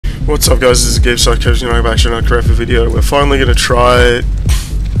What's up guys, this is Gabe Sarkozy and I'm back to another correct video. We're finally going to try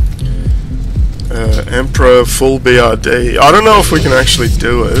Emperor full BRD. I don't know if we can actually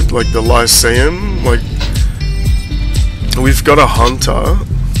do it, like the Lyceum, like we've got a hunter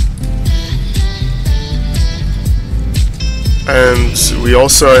and we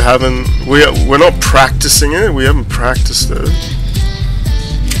also haven't, we're not practicing it, we haven't practiced it,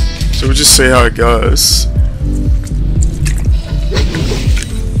 so we'll just see how it goes.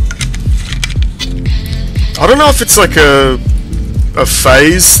 I don't know if it's like a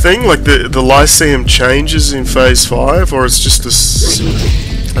phase thing, like the Lyceum changes in phase 5, or it's just a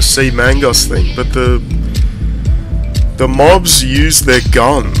cMaNGOS thing, but the mobs use their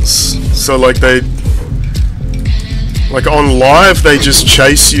guns, so like on live they just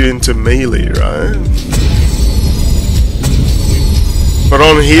chase you into melee, right? But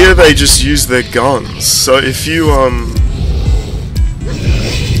on here they just use their guns, so if you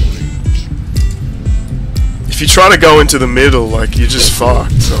if you try to go into the middle, like, you're just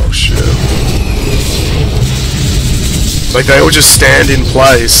fucked. Oh shit. Like, they all just stand in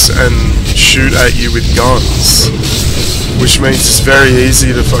place and shoot at you with guns, which means it's very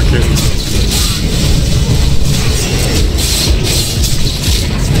easy to fucking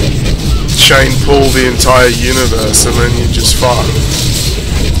chain pull the entire universe and then you're just fucked.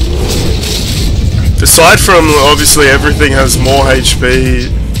 Aside from, obviously, everything has more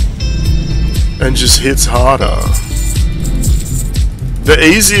HP and just hits harder. The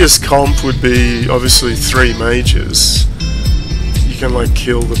easiest comp would be obviously 3 mages. You can like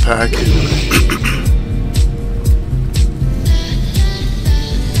kill the packet.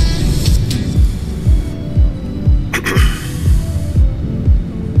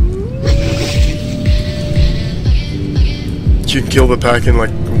 You can kill the pack in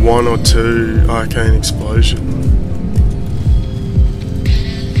like 1 or 2 arcane explosion.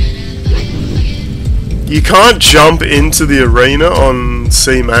 You can't jump into the arena on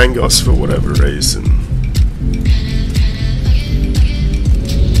cMaNGOS for whatever reason.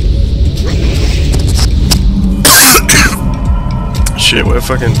 Shit, we're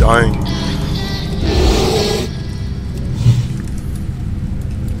fucking dying.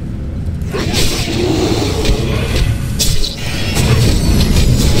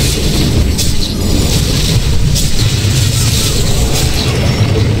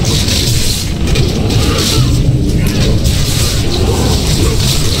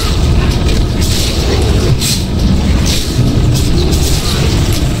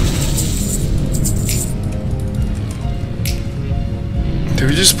 Do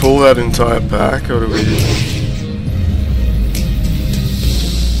we just pull that entire pack, or do we...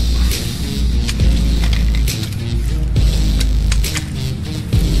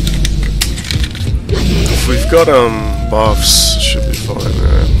 If we've got buffs, it should be fine,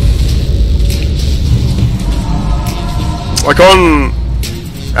 right? Like on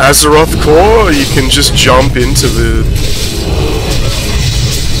Azeroth Core, you can just jump into the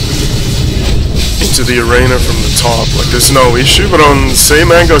arena from the top, like there's no issue, but on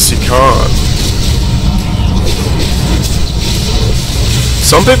cMaNGOS you can't.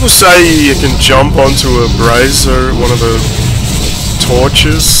 Some people say you can jump onto a brazier, one of the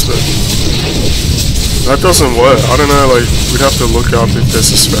torches, that doesn't work. I don't know, like we'd have to look up if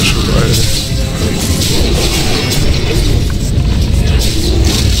there's a special way.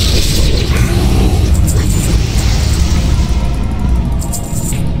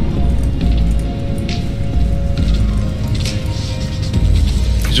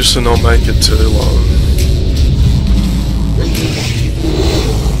 Just to not make it too long.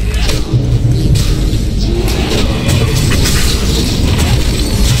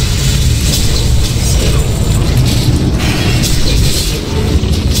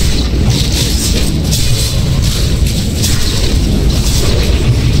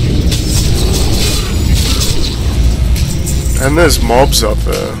 And there's mobs up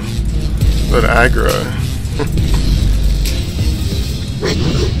there that aggro.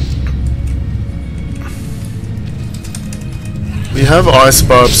 We have Ice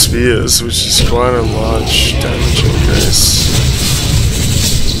Barb Spears, which is quite a large damaging case.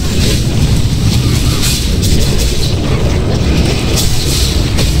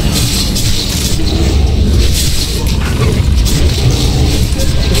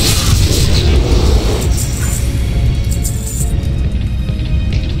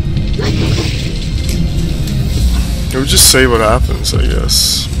 We'll just see what happens, I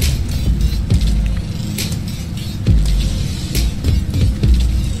guess.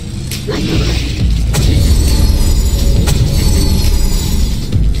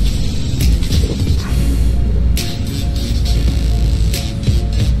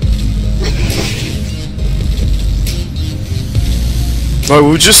 Like,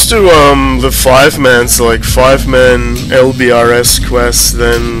 we'll just do the 5-man, so like 5-man LBRS quest,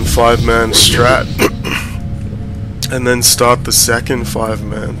 then 5-man strat, and then start the second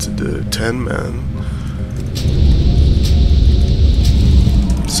 5-man to do 10-man.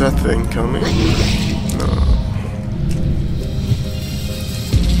 Is that thing coming? No.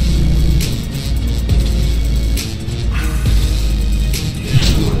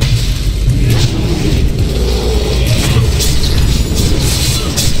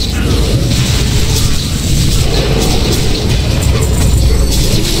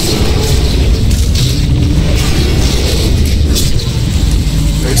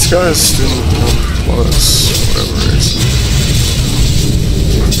 These guys didn't come close, for whatever reason.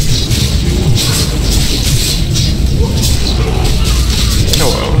 Oh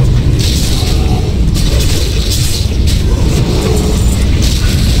well.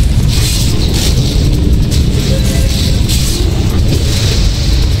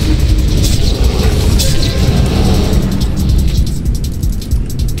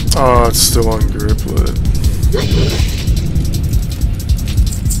 Oh, it's still on Griplet.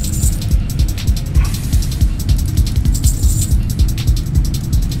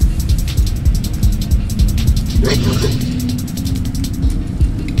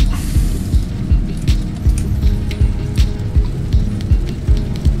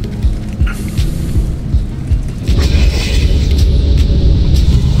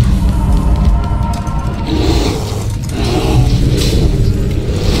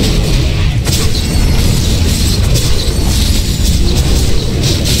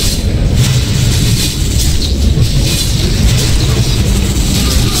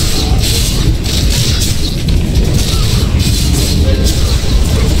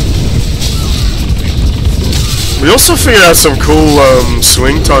 We also figured out some cool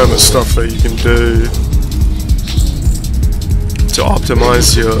swing timer stuff that you can do to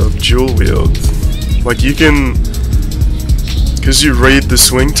optimize your dual wield. Like you can, because you read the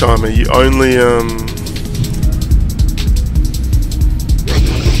swing timer, you only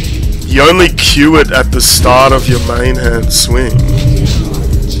cue it at the start of your main hand swing.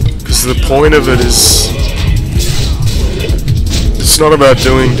 Because the point of it is, it's not about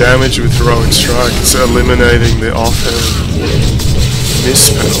doing damage with heroic strike, it's eliminating the offhand miss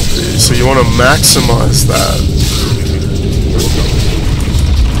penalty. So you want to maximize that.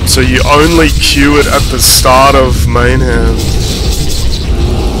 So you only cue it at the start of main hand.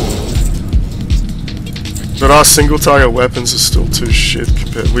 But our single target weapons are still too shit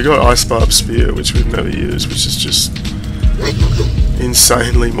compared. We got Ice Barb Spear, which we've never used, which is just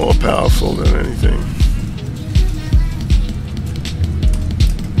insanely more powerful than anything.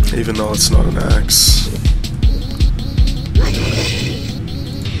 Even though it's not an axe.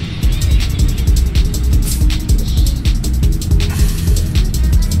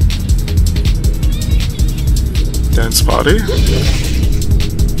 Dance party?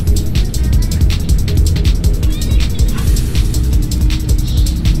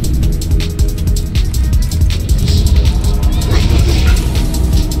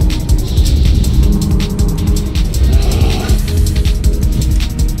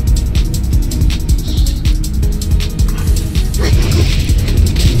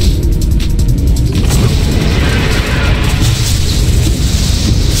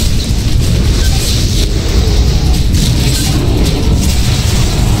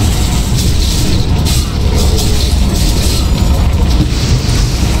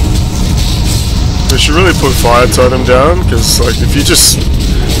 We should really put Fire Totem down, because like if you just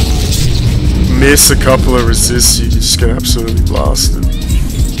miss a couple of resists, you just get absolutely blasted.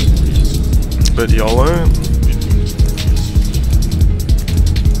 But YOLO.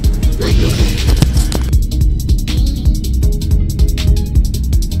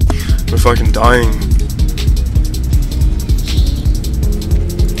 We're fucking dying.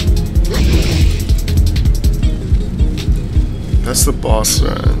 That's the boss,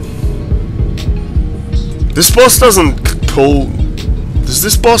 man. This boss doesn't pull... Does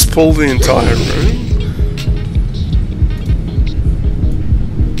this boss pull the entire room?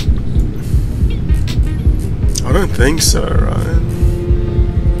 I don't think so, right?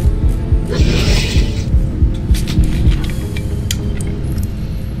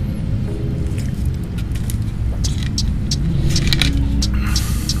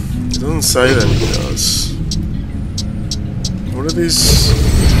 It doesn't say that he does. What are these...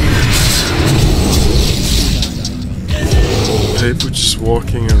 people just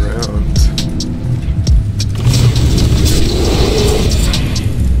walking around.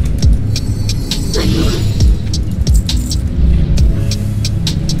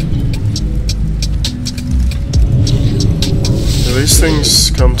 Are these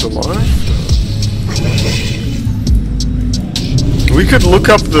things come to life? We could look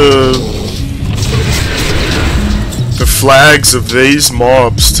up the flags of these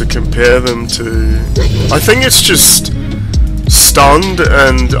mobs to compare them to... I think it's just stunned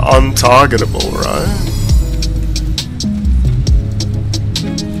and untargetable, right?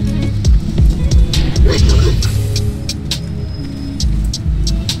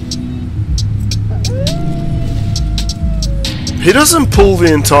 He doesn't pull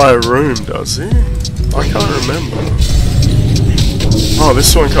the entire room, does he? I can't remember. Oh,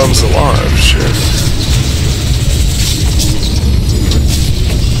 this one comes alive, shit.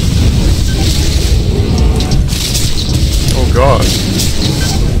 Oh god.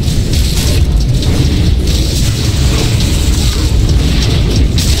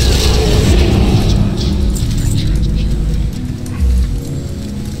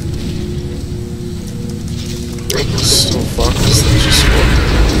 Still fuck, this thing just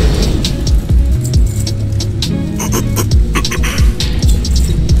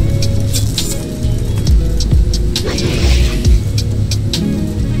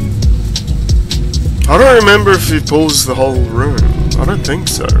I don't remember if he pulls the whole room. I don't think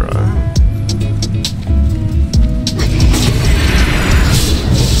so, right?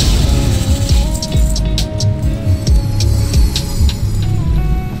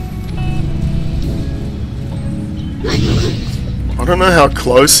 I don't know how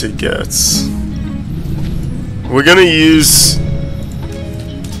close he gets. We're gonna use...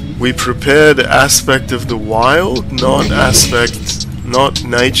 We prepared aspect of the wild, not aspect... not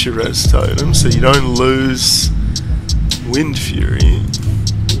nature res totem, so you don't lose Wind Fury.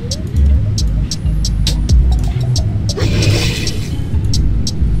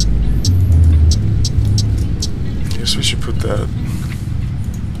 I guess we should put that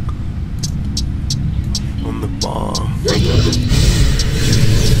on the bar.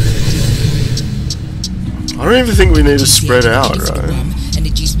 I don't even think we need to spread out, right?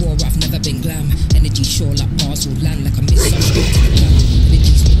 Energy's war, I've never been glam. Energy sure like bars will land like a miss.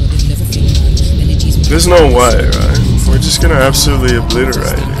 There's no way, right? We're just gonna absolutely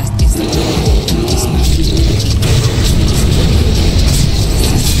obliterate it.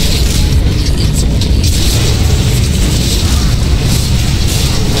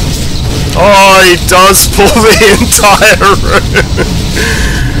 Oh, he does pull the entire room.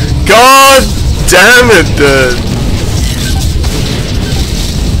 God damn it, dude.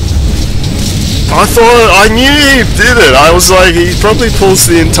 I knew he did it. I was like, he probably pulls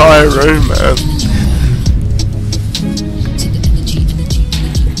the entire room, man.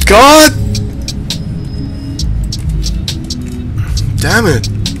 God damn it.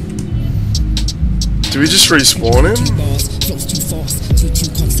 Do we just respawn him?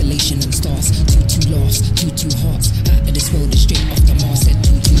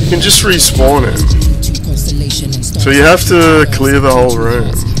 You can just respawn him. So you have to clear the whole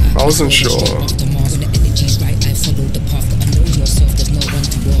room. I wasn't sure.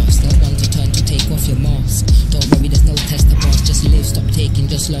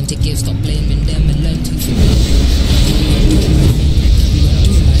 Learn to give, stop blaming them and learn to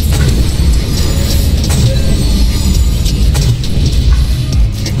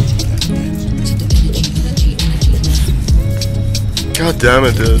God damn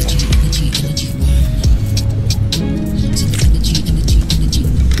it, dude.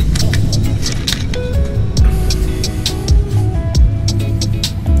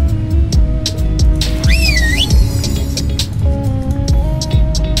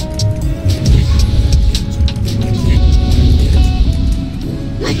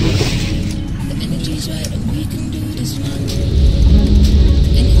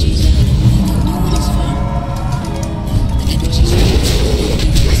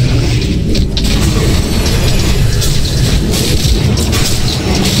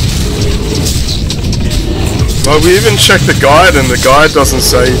 Well, we even checked the guide and the guide doesn't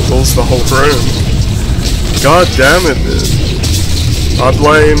say he pulls the whole room. God damn it, dude. I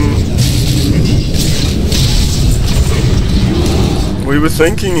blame... We were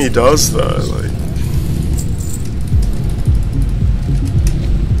thinking he does though, like...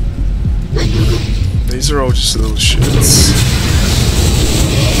 These are all just little shits.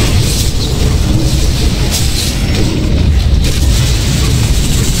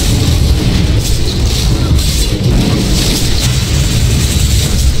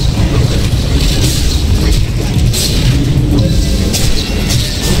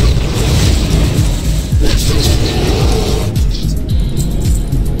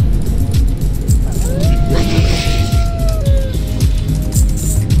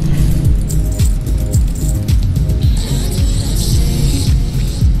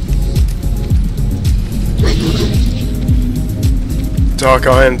 Dark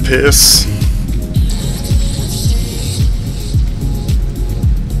Iron Pierce.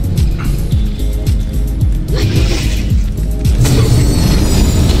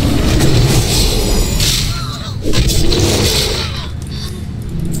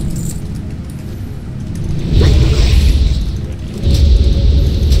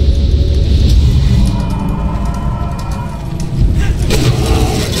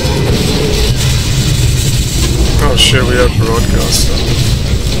 Oh shit, we have broadcaster.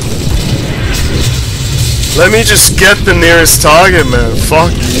 Let me just get the nearest target, man.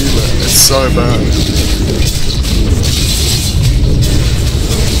 Fuck you, man. It's so bad.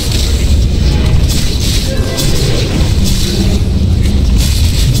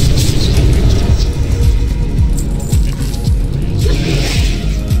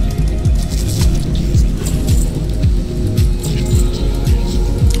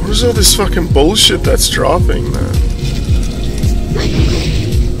 What is all this fucking bullshit that's dropping, man?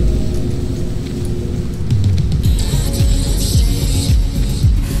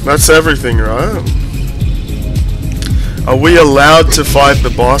 That's everything, right? Are we allowed to fight the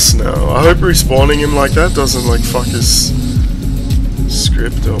boss now? I hope respawning him like that doesn't like fuck his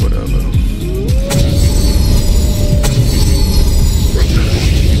script or whatever.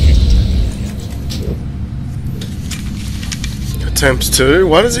 Attempt 2?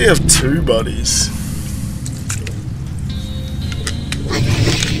 Why does he have 2 buddies?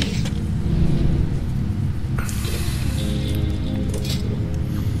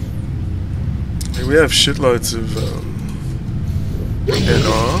 We have shitloads of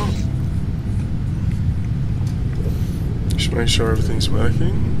NR. Just make sure everything's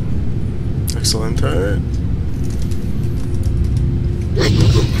working. Excellent. Oh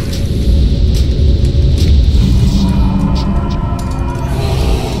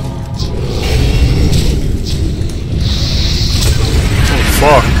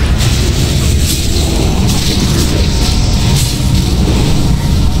fuck.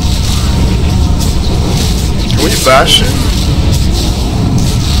 Can we bash him?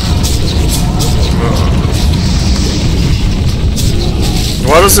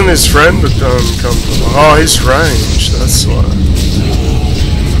 Why doesn't his friend come from? Oh, he's ranged, that's why.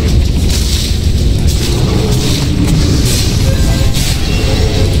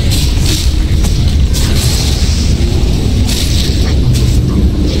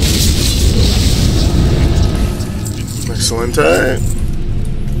 Excellent.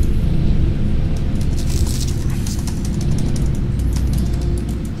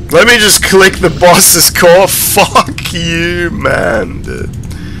 Let me just click the boss's core. Fuck you, man, dude.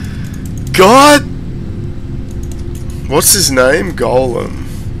 God! What's his name? Golem.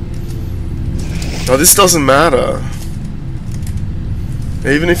 Oh, this doesn't matter.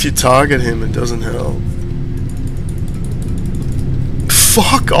 Even if you target him, it doesn't help.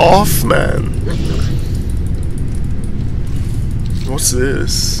 Fuck off, man. What's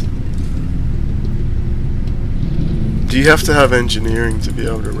this? Do you have to have engineering to be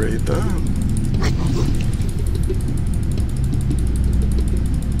able to read that?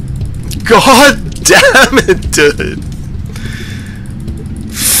 God damn it, dude!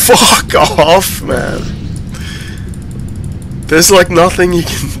 Fuck off, man. There's like nothing you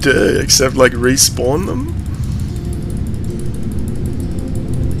can do except like respawn them?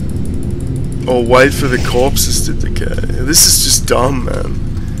 Or wait for the corpses to decay. This is just dumb, man.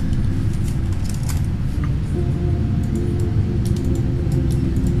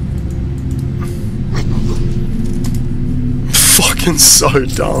 Fucking so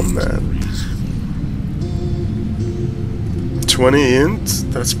dumb, man. 20 int?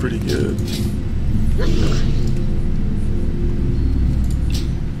 That's pretty good.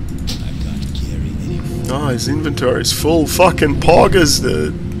 Oh, his inventory's full. Fucking poggers,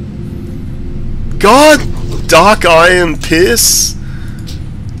 dude. God! Dark Iron Pierce?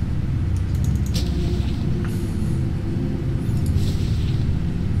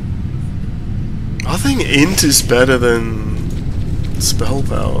 I think int is better than spell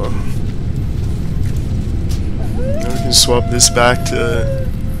power. Now we can swap this back to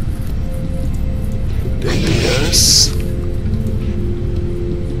DPS.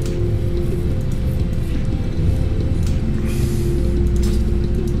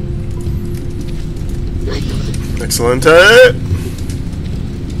 Excellent. Do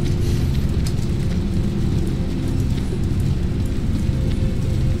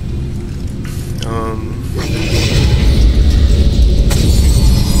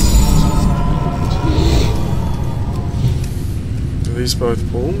these both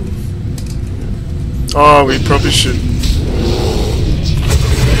pull? Oh, we probably should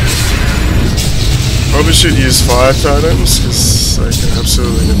Probably should use fire totems because they can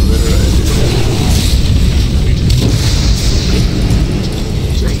absolutely obliterate you.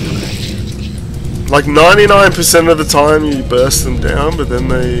 Like 99% of the time you burst them down, but then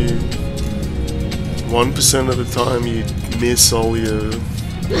they 1% of the time you miss all your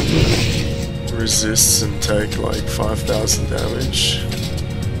resists and take like 5,000 damage.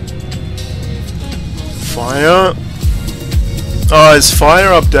 Fire? Oh, is fire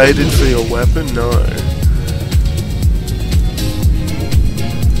updated for your weapon? No.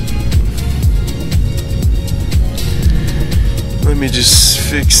 Let me just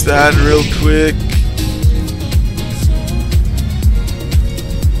fix that real quick.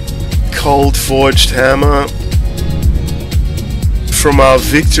 Cold forged hammer from our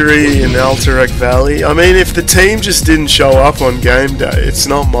victory in Alterac Valley. I mean, if the team just didn't show up on game day, it's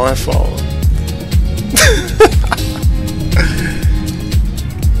not my fault.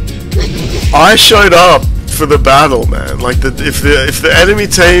 I showed up for the battle, man. Like, if the enemy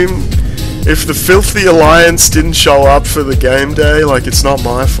team, if the Filthy Alliance didn't show up for the game day, like, it's not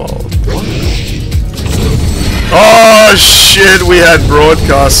my fault. Oh shit, we had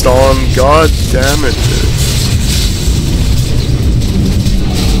broadcast on. God damn it, dude.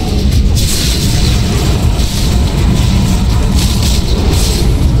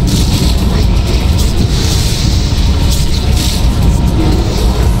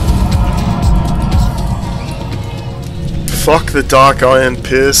 Fuck the Dark Iron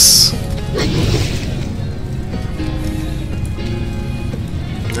Piss.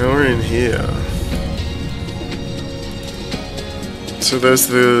 Now we're in here. So there's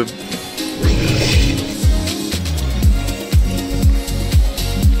the...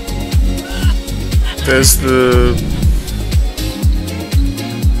 There's the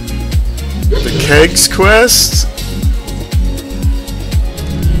Kegs quest.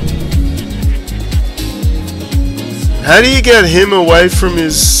 How do you get him away from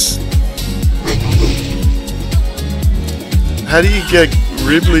his... How do you get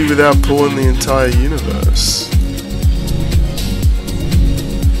Ridley without pulling the entire universe?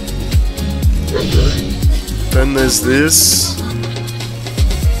 Then there's this.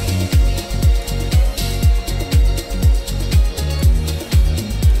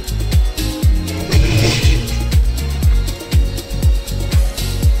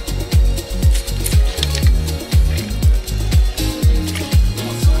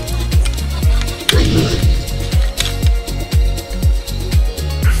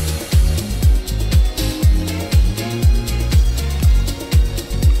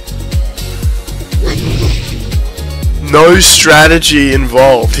 No strategy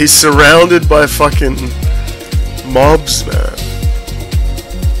involved. He's surrounded by fucking mobs, man.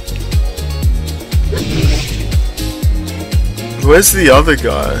 Where's the other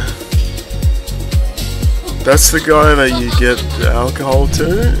guy? That's the guy that you get the alcohol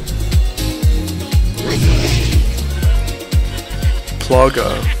to?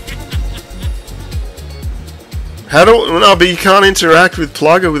 Plugger. How do... No, but you can't interact with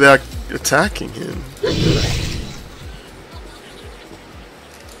Plugger without attacking him.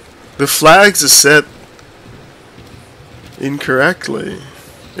 The flags are set incorrectly.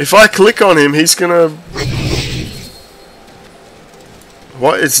 If I click on him, he's gonna...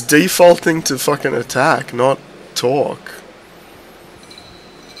 What? It's defaulting to fucking attack, not talk.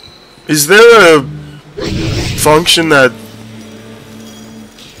 Is there a function that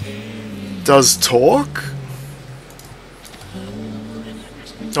does talk?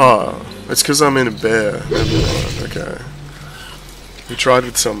 Oh, it's because I'm in a bear. Never mind, okay. We tried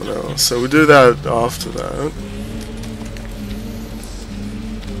with someone else, so we'll do that after that.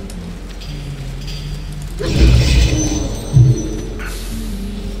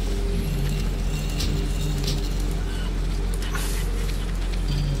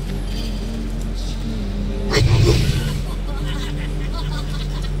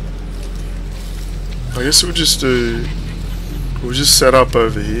 I guess we'll just set up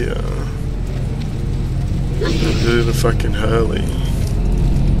over here and do the fucking Hurley.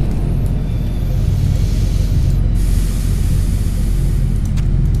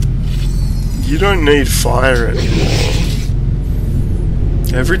 You don't need fire anymore.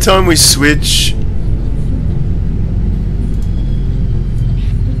 Every time we switch,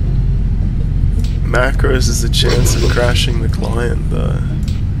 macros is a chance of crashing the client though,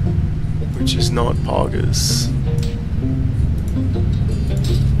 which is not Poggers.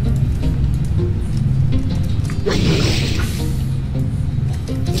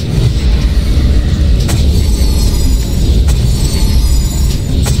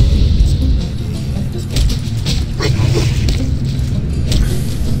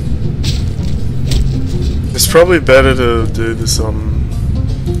 probably better to do this on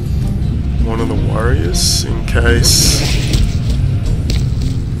one of the warriors in case.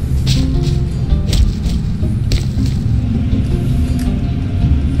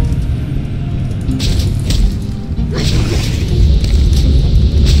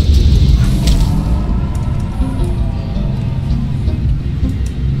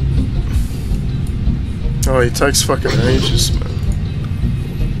 Oh, he takes fucking ages, man.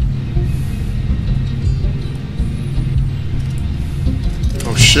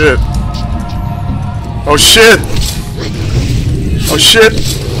 Oh shit. Oh shit! Oh shit!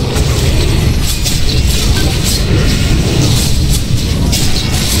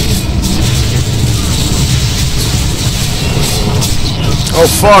 Oh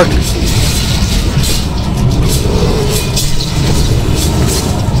fuck!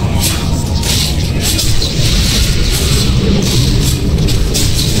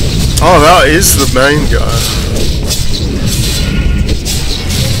 Oh, that is the main guy.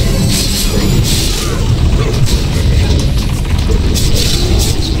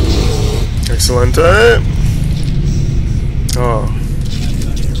 Excelente. Oh.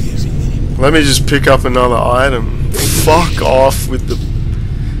 Let me just pick up another item. Fuck off with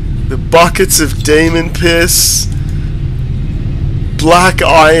the buckets of demon piss. Black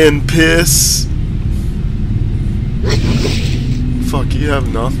iron piss. Fuck, you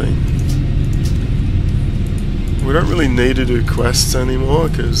have nothing. We don't really need to do quests anymore,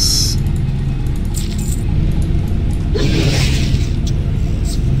 because...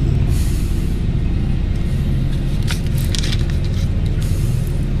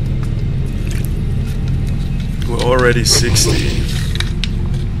 we're already 60.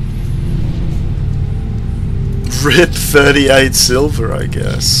 RIP 38 silver, I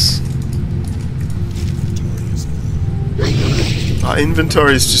guess. Our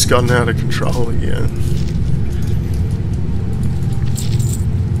inventory's just gotten out of control again.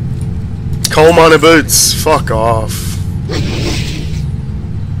 Coal miner boots, fuck off.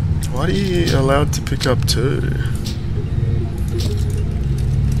 Why are you allowed to pick up 2?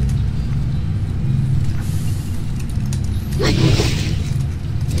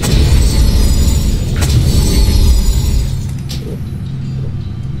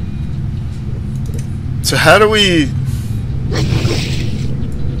 So how do we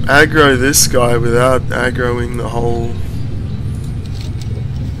aggro this guy without aggroing the whole...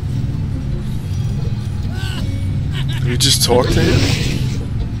 You just talk to him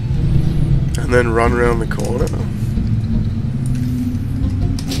and then run around the corner.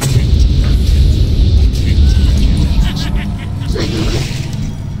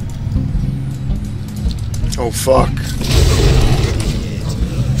 Oh fuck.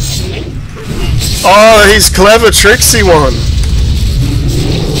 Oh, he's clever, tricksy one.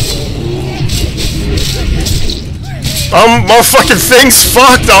 My fucking thing's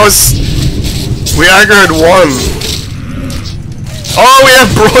fucked. We aggroed 1. Oh, we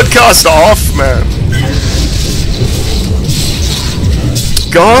have broadcast off, man.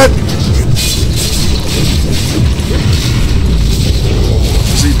 God.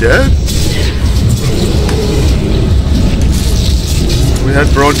 Is he dead? We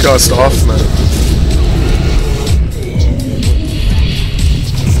had broadcast off, man.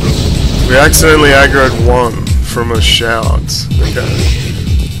 We accidentally aggroed 1 from a shout. Okay.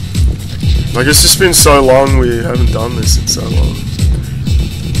 Like, it's just been so long we haven't done this in so long.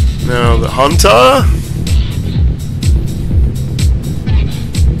 Now, the hunter?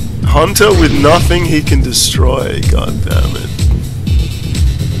 Hunter with nothing he can destroy, god damn it.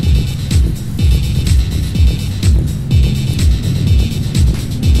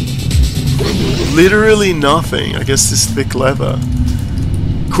 Literally nothing. I guess this thick leather.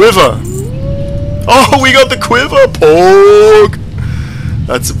 Quiver! Oh, we got the quiver! Porg!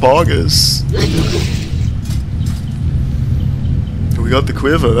 That's a Pogus. We got the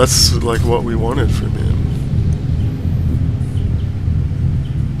quiver. That's like what we wanted from him.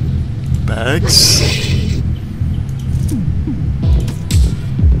 Bags?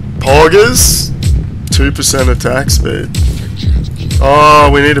 Poggers? 2% attack speed. Oh,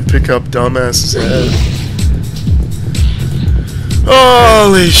 we need to pick up dumbass's head.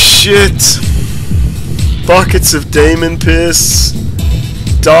 Holy shit! Buckets of demon piss.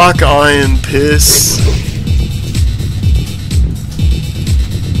 Dark iron piss.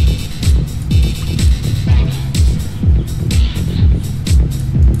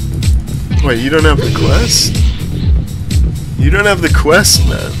 Wait, you don't have the quest? You don't have the quest,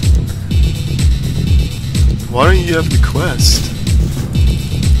 man. Why don't you have the quest?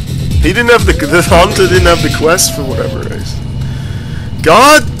 He didn't have the hunter didn't have the quest for whatever reason.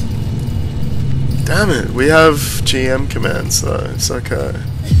 God Damn it, we have GM commands though, it's okay.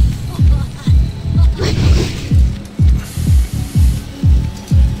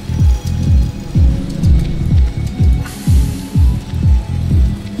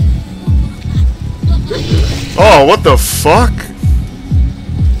 Oh, what the fuck?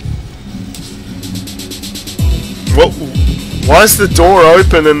 What? Why is the door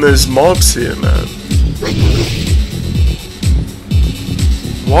open and there's mobs here, man?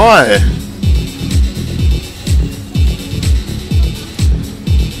 Why?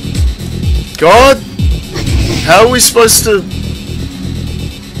 God? How are we supposed to...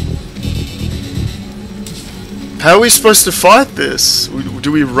 How are we supposed to fight this?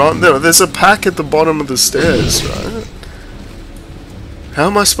 Do we run? No, there's a pack at the bottom of the stairs, right? How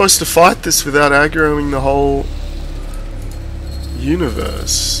am I supposed to fight this without aggroing the whole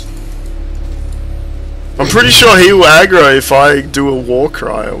universe? I'm pretty sure he will aggro if I do a war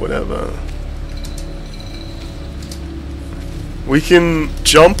cry or whatever. We can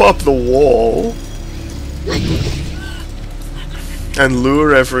jump up the wall and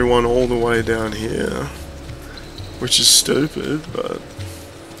lure everyone all the way down here. Which is stupid, but...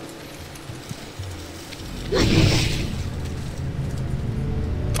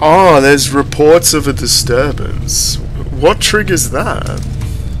 Oh, there's reports of a disturbance. What triggers that?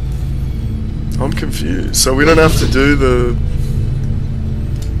 I'm confused. So we don't have to do the...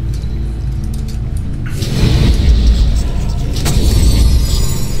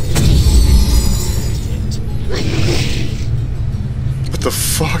 What the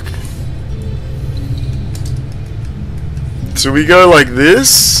fuck? So we go like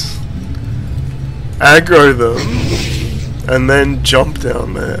this, aggro them, and then jump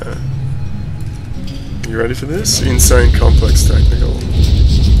down there. You ready for this? Insane complex technical.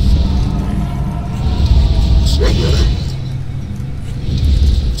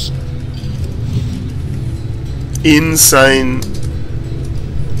 Insane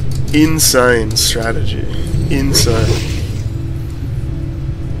strategy. Insane.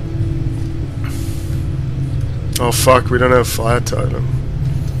 Oh fuck, we don't have fire totem.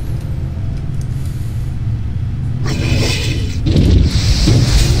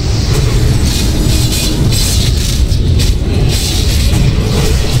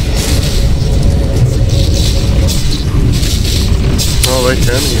 Oh, they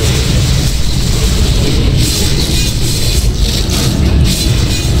can heal.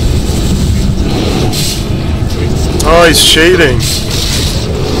 Oh, he's cheating.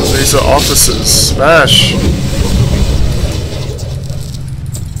 These are officers. Smash.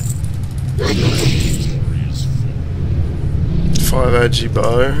 5 AG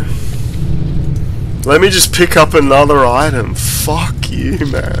bow. Let me just pick up another item. Fuck you,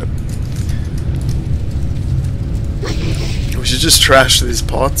 man. We should just trash these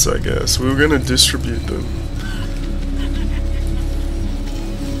pots, I guess. We were gonna distribute them.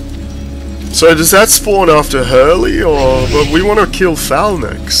 So does that spawn after Hurley, or... But we want to kill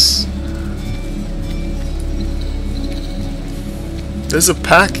Phalanx. There's a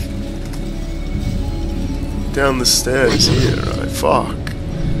pack down the stairs here, right? Fuck.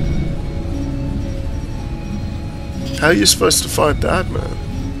 How are you supposed to fight that, man?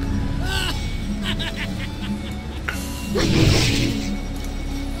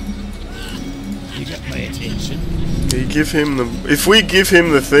 You got my attention. You give him the... If we give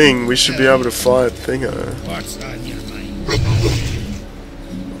him the thing, we should be able to fight Thingo. What's on your mind?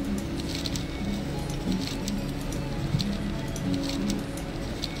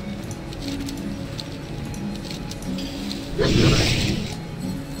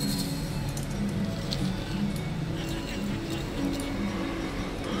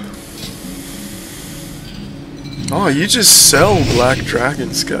 Oh, you just sell Black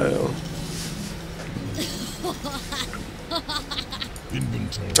Dragon Scale.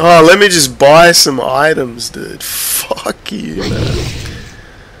 Oh, let me just buy some items, dude. Fuck you, man.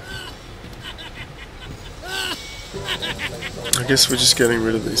 I guess we're just getting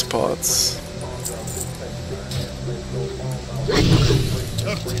rid of these parts.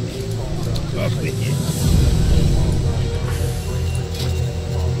 Talk to me. Talk with you.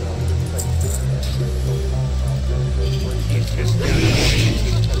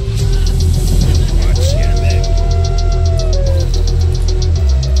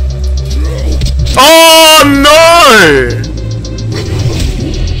 Oh no!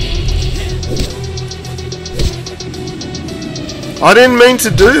 I didn't mean to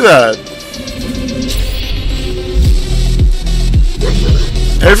do that.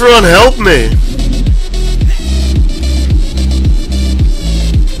 Everyone help me.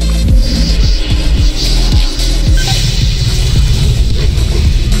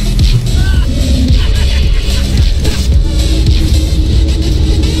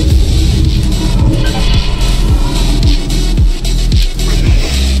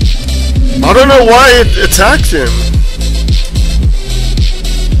 I don't know why it attacked him.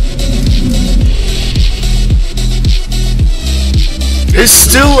 He's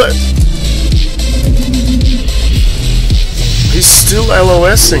still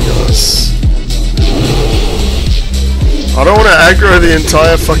LOSing us. I don't want to aggro the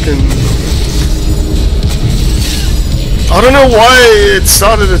entire fucking... I don't know why it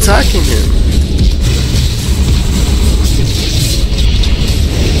started attacking him.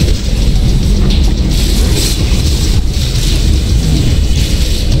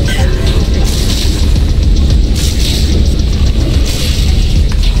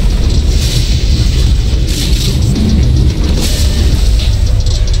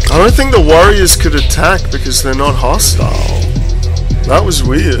 I don't think the warriors could attack because they're not hostile. That was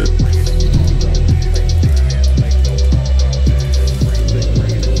weird.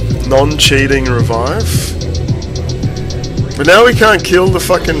 Non-cheating revive. But now we can't kill the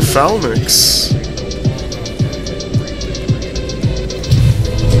fucking Phalanx.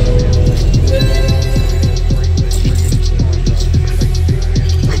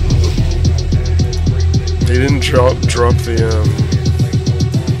 He didn't drop the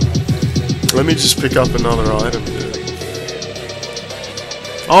Let me just pick up another item, dude.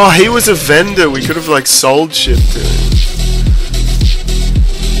 Oh, he was a vendor. We could have like sold shit to him.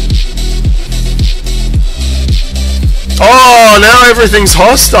 Oh, now everything's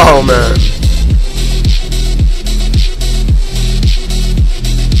hostile, man.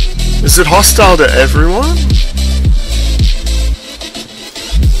 Is it hostile to everyone?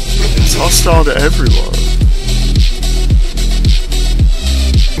 It's hostile to everyone.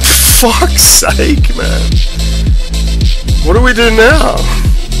 Fuck's sake, man. What do we do now?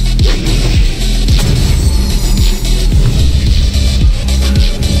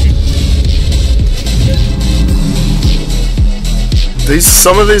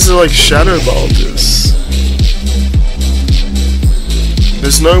 Some of these are like shadow bolters.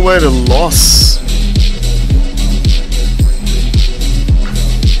 There's no way to loss.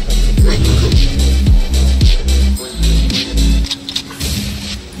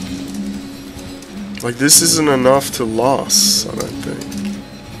 Like, this isn't enough to loss, I don't think.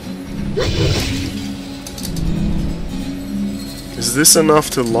 Is this enough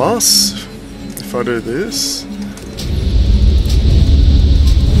to loss? If I do this?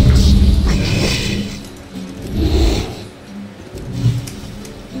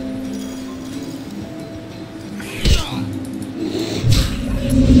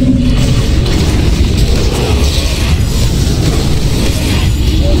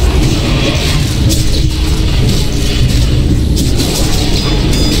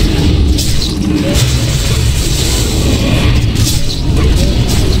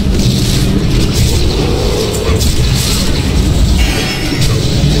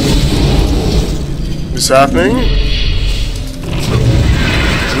 Happening.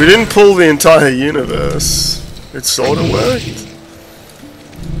 We didn't pull the entire universe. It sort of worked.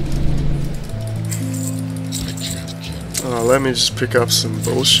 Oh, let me just pick up some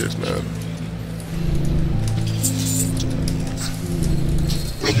bullshit, man.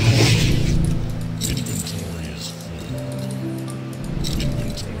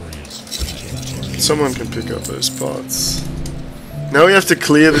 Someone can pick up those pots. Now we have to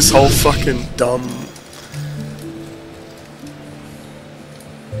clear this whole fucking dumb...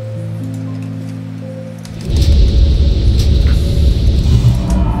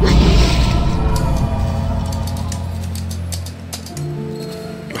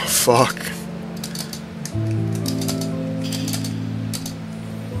 Fuck.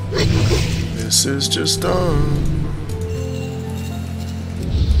 This is just done.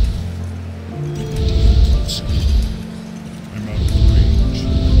 I'm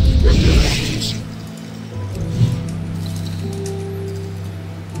out of range.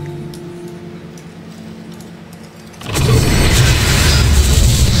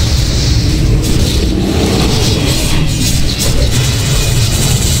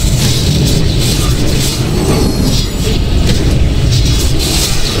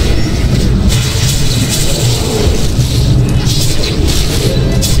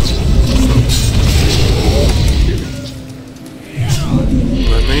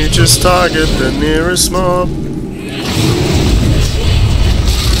 Just target the nearest mob.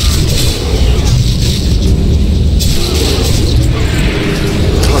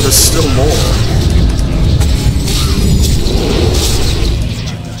 Oh, there's still more.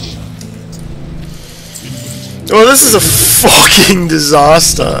 Oh, this is a fucking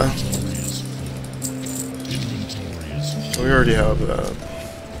disaster. We already have that.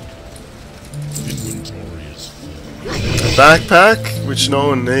 Backpack, which no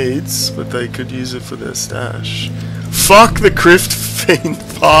one needs, but they could use it for their stash. Fuck the Crypt Fiend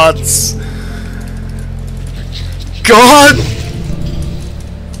parts! God!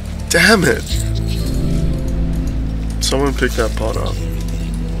 Damn it! Someone picked that pot up.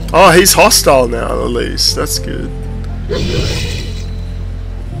 Oh, he's hostile now, at least. That's good.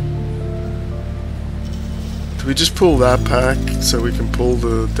 Do we just pull that pack so we can pull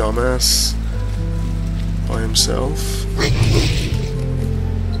the dumbass by himself?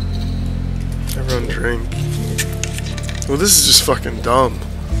 Everyone drink. Well, this is just fucking dumb.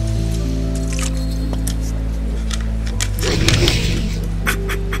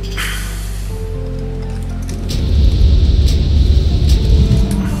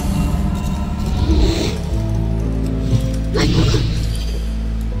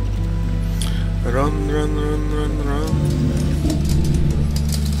 Run, run, run, run, run.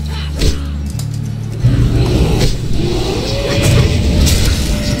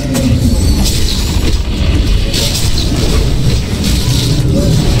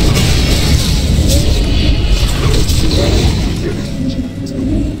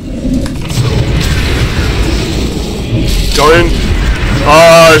 Don't.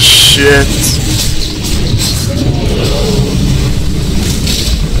 Oh shit.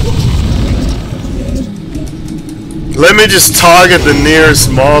 Let me just target the nearest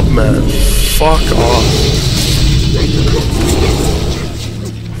mob, man. Fuck off.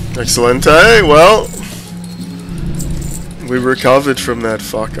 Excelente. Well, we recovered from that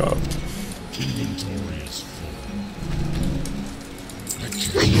fuck up.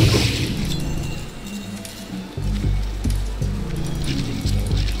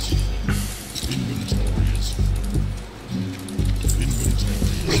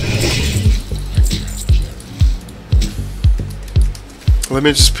 Let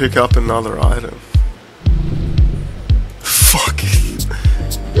me just pick up another item. Fuck.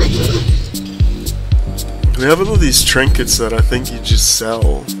 We have all these trinkets that I think you just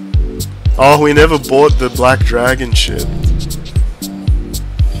sell. Oh, we never bought the black dragon shit.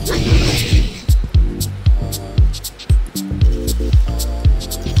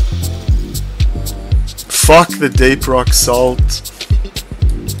 Fuck the deep rock salt.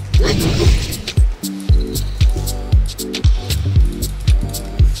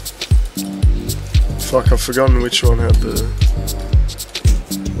 Fuck, I've forgotten which one had the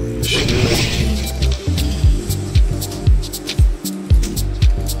shield.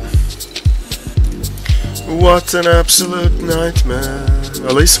 What an absolute nightmare.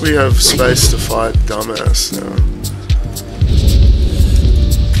 At least we have space to fight dumbass now.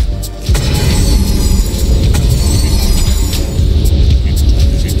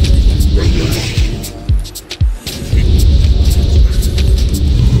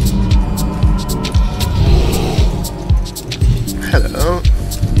 Hello. I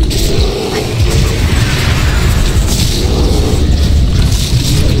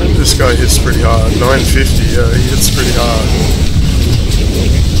think this guy hits pretty hard. 950, yeah, he hits pretty hard.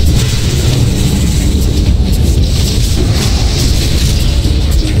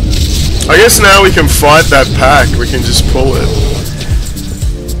 I guess now we can fight that pack. We can just pull it.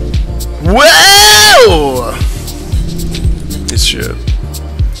 Wow! It's shit.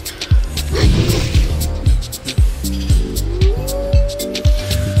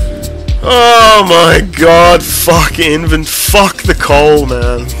 Oh my god, fuck Invent, fuck the coal,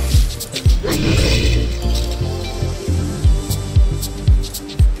 man.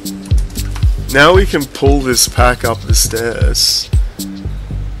 Now we can pull this pack up the stairs.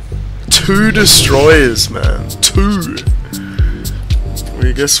 2 destroyers, man. 2.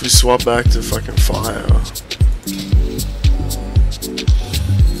 I guess we swap back to fucking fire.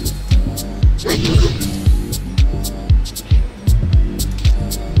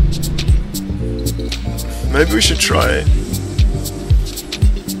 Maybe we should try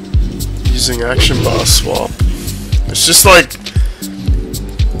using action bar swap. It's just like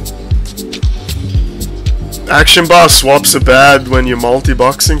action bar swaps are bad when you're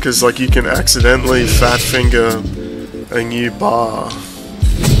multi-boxing because like you can accidentally fat finger a new bar.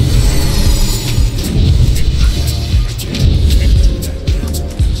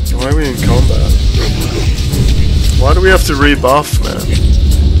 Why are we in combat? Why do we have to rebuff, man?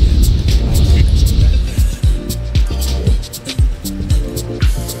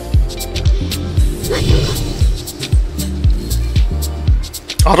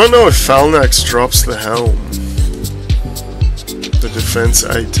 I don't know if Phalanx drops the helm. The defense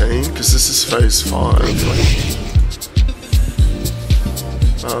 18, because this is phase 5.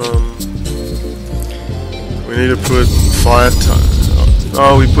 We need to put fire time.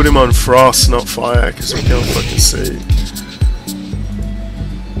 Oh, we put him on frost, not fire, because we can't fucking see.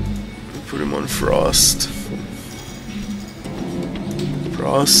 Come on, Frost.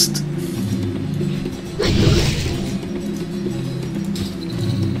 Frost.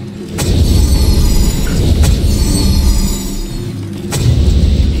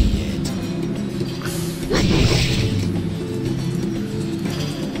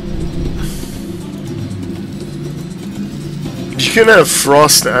 You can have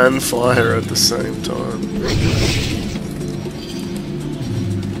frost and fire at the same time.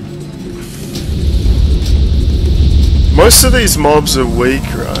 Most of these mobs are weak,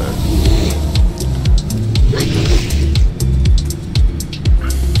 right?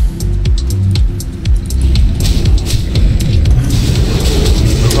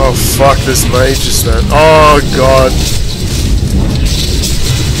 Oh fuck, this mage is dead. Oh god.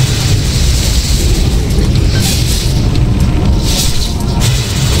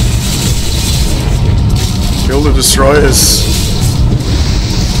 Kill the destroyers.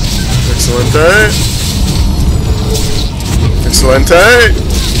 Excelente. Excelente.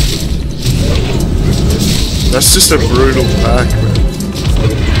 That's just a brutal pack, man.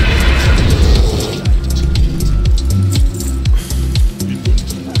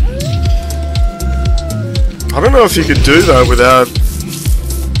 I don't know if you could do that without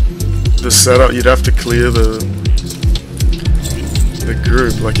the setup. You'd have to clear the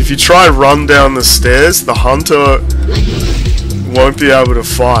group. Like if you try run down the stairs, the hunter won't be able to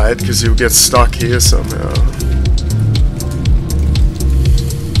fight because he'll get stuck here somehow.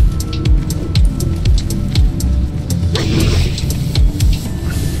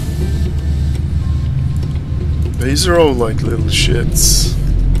 These are all like little shits.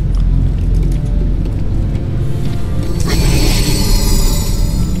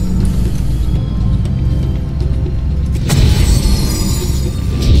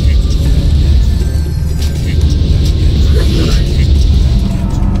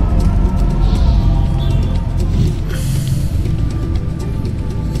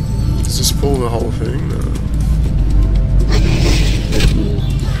 Pull the whole thing now.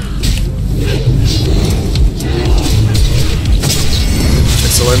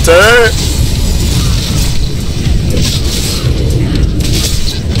 Excelente!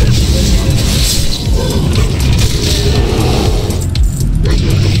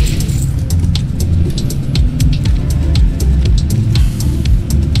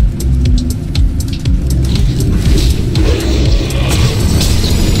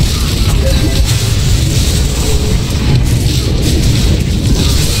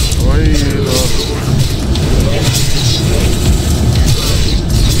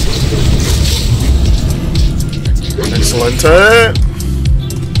 Excelente.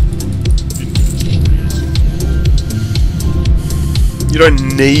 You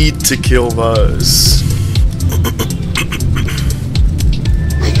don't need to kill those.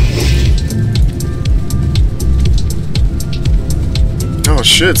 Oh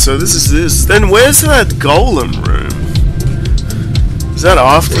shit, so this is this. Then where's that golem room? Is that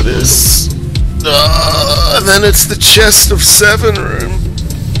after this? Then it's the chest of 7 room.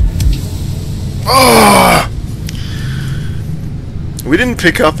 Oh! We didn't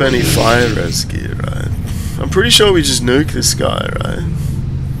pick up any fire res gear, right? I'm pretty sure we just nuke this guy, right?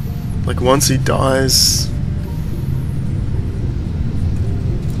 Like once he dies.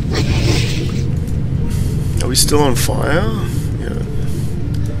 Are we still on fire? Yeah.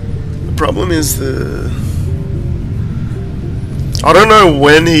 The problem is I don't know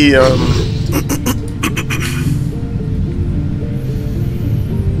when he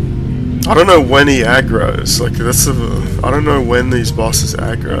I don't know when he aggroes. Like that's I don't know when these bosses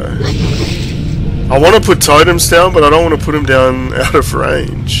aggro. I want to put totems down, but I don't want to put them down out of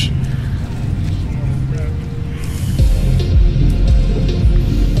range.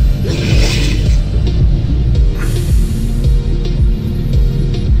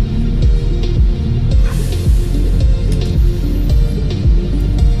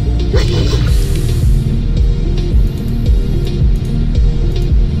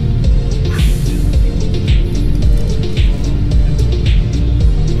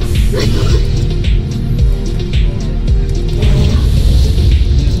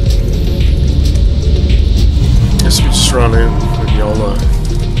 Run in with YOLO.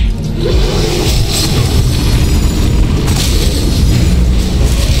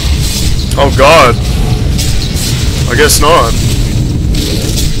 Oh god. I guess not.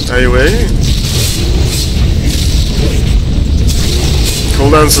 AoE.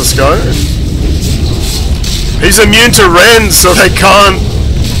 Cooldowns, let's go. He's immune to rend, so they can't.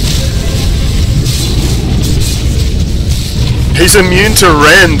 He's immune to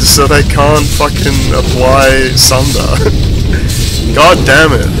rend, so they can't fucking apply Sunder. God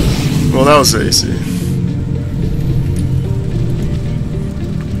damn it. Well, that was easy.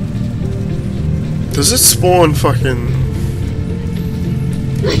 Does it spawn fucking...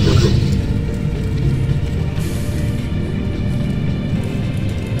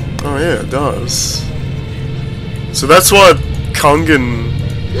 Oh yeah, it does. So that's what Kungen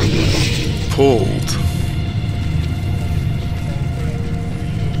pulled.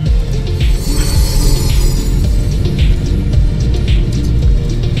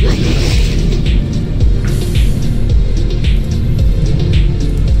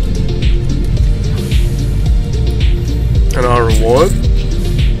 And our reward?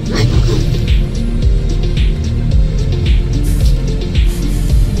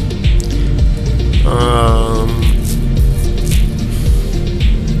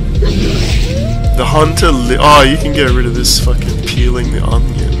 The hunter oh, you can get rid of this fucking peeling the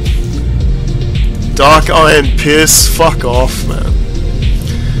onion. Dark Iron Pierce, fuck off, man.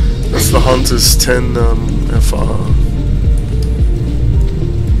 That's the hunter's 10 FR.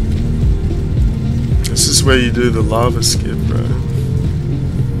 This is where you do the lava skip, right?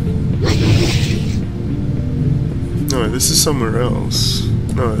 No, this is somewhere else.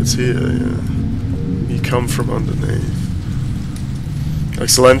 No, it's here, yeah. You come from underneath.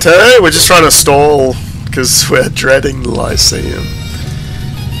 Excellent. We're just trying to stall because we're dreading the Lyceum.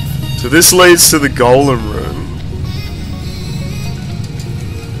 So this leads to the Golem room.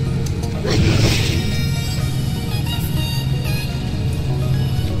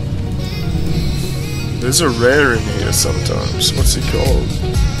 There's a rare in here sometimes. What's it called?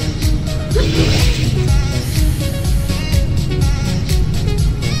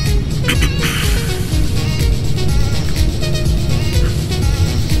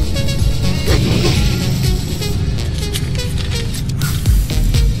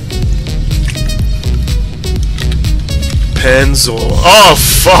 Panzor. Oh,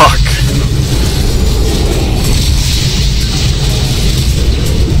 fuck!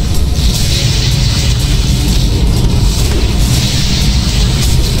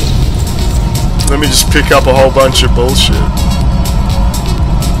 Let me just pick up a whole bunch of bullshit.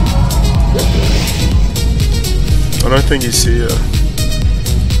 I don't think he's here.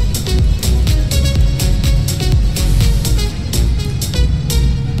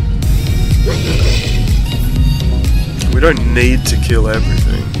 We don't need to kill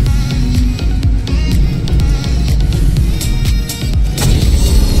everything.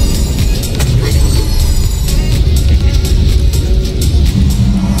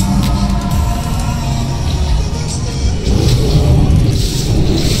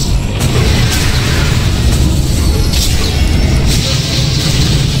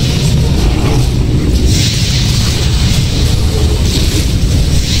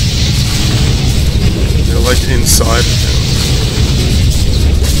 They're like inside of him.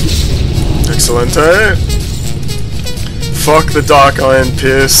 Excellente. Fuck the Dark Iron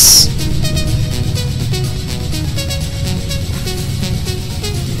Pierce.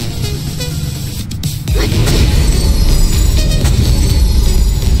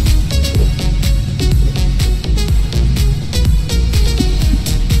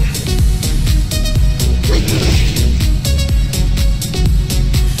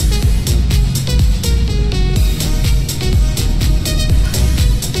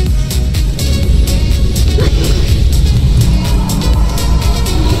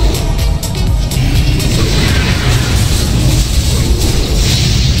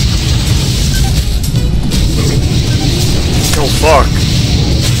 Fuck.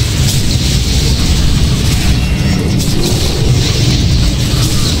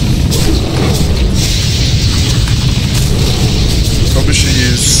 Probably should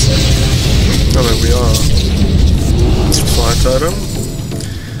use... Oh, there we are. It's a fight item.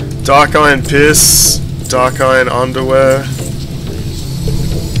 Dark Iron Pierce. Dark Iron Underwear.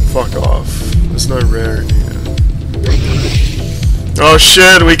 Fuck off. There's no rare in here. Oh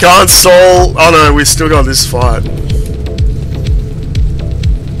shit, we can't stall. Oh no, we still got this fight.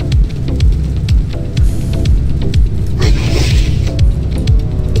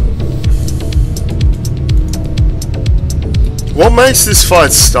 What makes this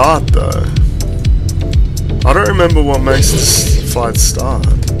fight start, though? I don't remember what makes this fight start.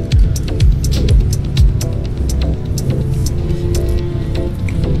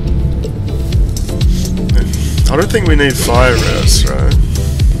 I don't think we need fire rest, right?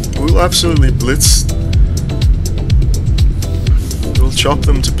 We'll absolutely blitz. We'll chop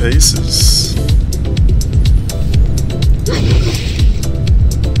them to pieces.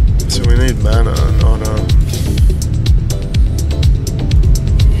 So we need mana, not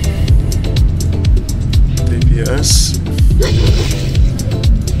DPS.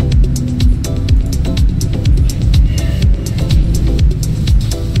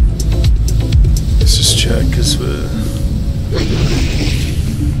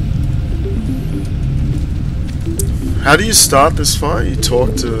 How do you start this fight? You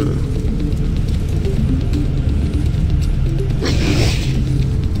talk to...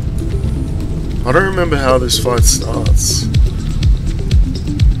 I don't remember how this fight starts.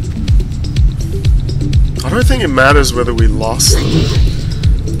 I don't think it matters whether we lost them.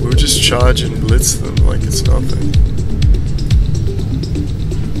 We'll just charge and blitz them like it's nothing.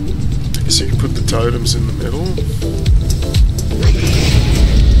 I guess you can put the totems in the middle.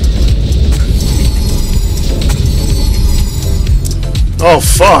 Oh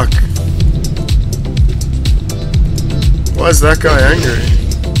fuck! Why is that guy angry?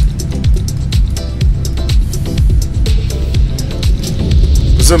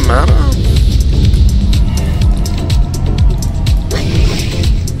 Does it matter?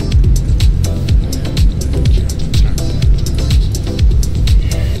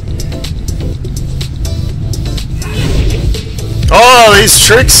 Oh, he's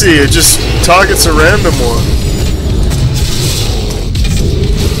tricksy. It just targets a random one.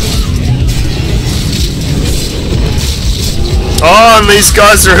 Oh, and these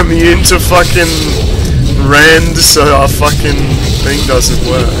guys are immune to fucking rand, so our fucking thing doesn't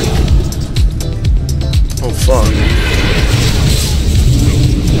work. Oh fuck.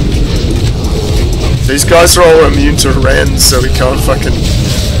 These guys are all immune to rand, so we can't fucking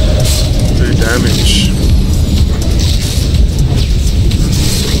do damage.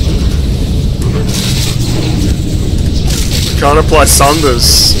 Can't apply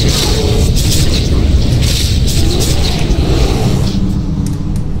Sunders.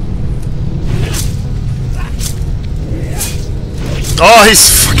 Oh, he's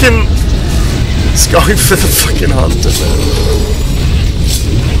fucking... He's going for the fucking hunter, man.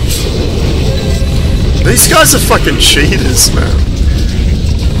 These guys are fucking cheaters, man.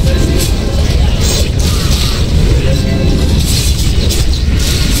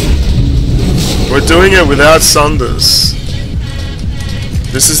 We're doing it without Sunders.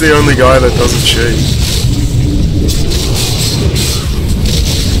 This is the only guy that doesn't cheat.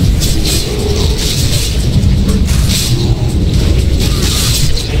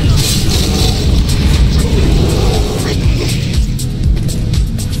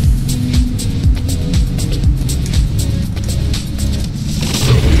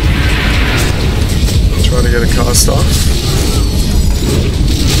 Trying to get a cast off.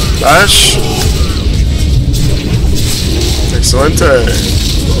 Bash. Excelente.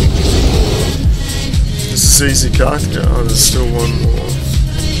 This is easy Katka. Oh, there's still one more.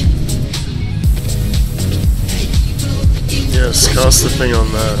 Yes, cast the thing on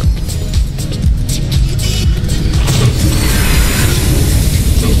that.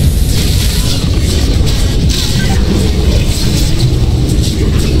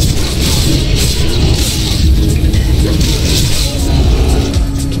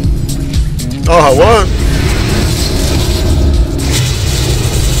 Oh, what?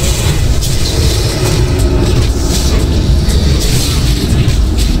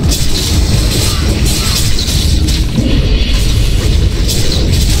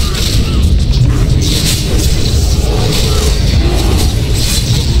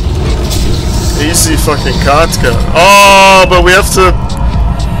 Easy fucking Katka. Oh, but we have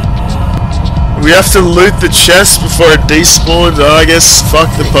to loot the chest before it despawns. Oh, I guess fuck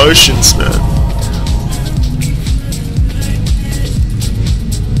the potions, man.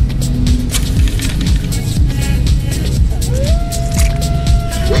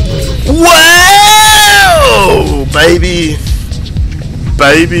 Wow, baby,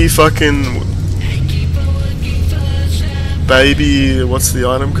 fucking, baby. What's the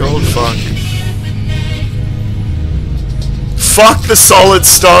item called? Fuck the solid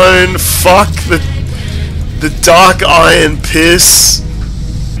stone. Fuck the dark iron piss.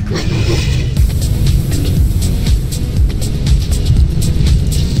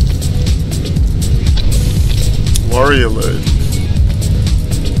 Warrior loot.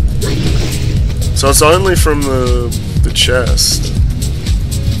 So it's only from the chest.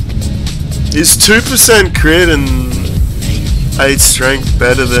 Is 2% crit and 8 strength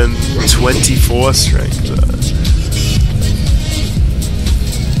better than 24 strength though?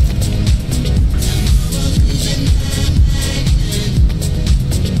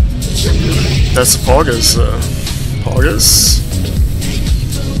 That's Poggers though. Poggers?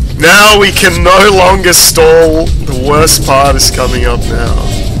 Now we can no longer stall. The worst part is coming up now.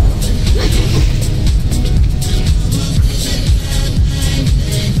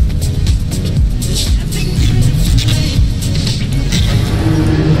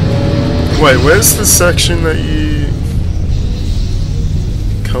 Wait, where's the section that you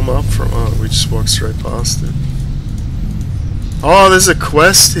come up from? Oh, we just walked straight past it. Oh, there's a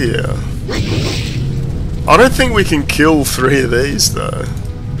quest here. I don't think we can kill 3 of these though.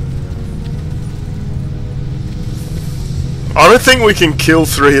 I don't think we can kill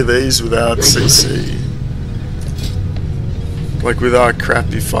 3 of these without CC. Like with our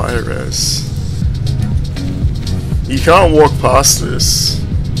crappy fire res. You can't walk past this.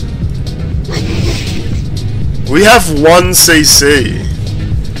 We have 1 CC.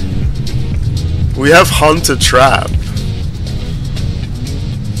 We have Hunter Trap.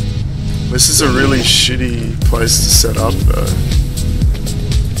 This is a really shitty place to set up though.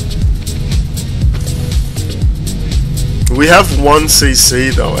 We have 1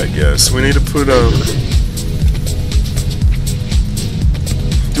 CC though, I guess. We need to put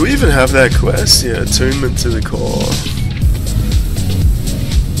do we even have that quest? Yeah, attunement to the core.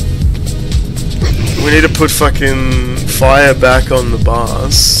 We need to put fucking fire back on the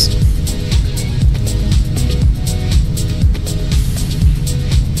bars.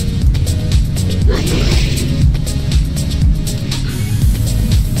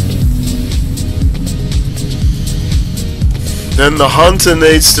 Then the hunter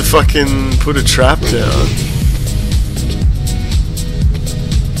needs to fucking put a trap down.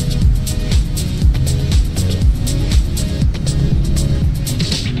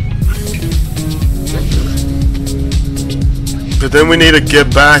 But then we need to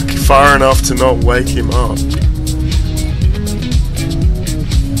get back far enough to not wake him up.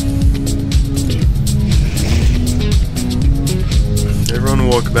 Everyone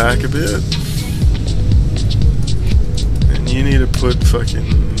walk back a bit. And you need to put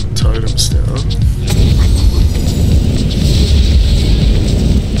fucking totems down.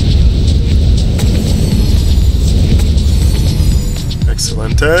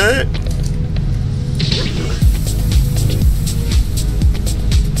 Excelente.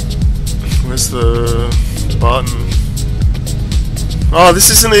 Where's the button? Oh, this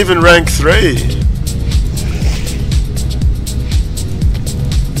isn't even rank 3.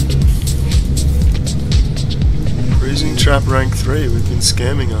 Freezing trap rank 3. We've been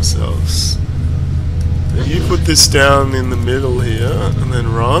scamming ourselves. Now you put this down in the middle here and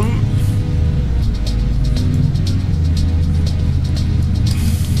then run.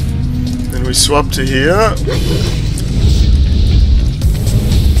 Then we swap to here.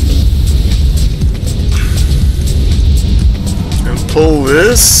 Pull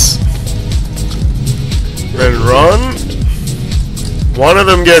this, then run. One of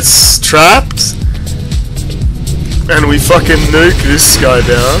them gets trapped, and we fucking nuke this guy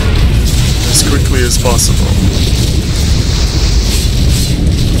down as quickly as possible.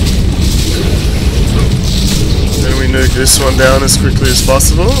 Then we nuke this one down as quickly as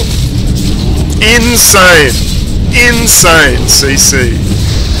possible. Insane! Insane, CC.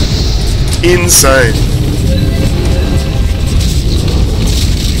 Insane.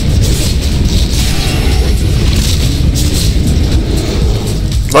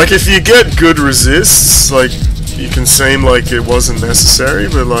 Like, if you get good resists, like, you can seem like it wasn't necessary,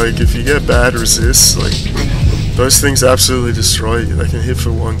 but like, if you get bad resists, like, those things absolutely destroy you. They can hit for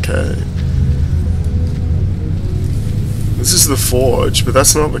 1k. This is the forge, but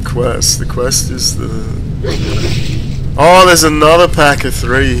that's not the quest. The quest is the... Oh, there's another pack of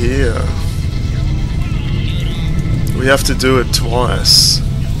 3 here. We have to do it twice.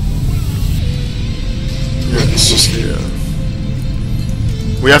 Yeah, it's just here.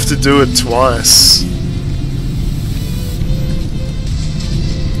 We have to do it twice.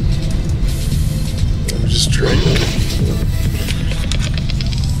 Let me just drink.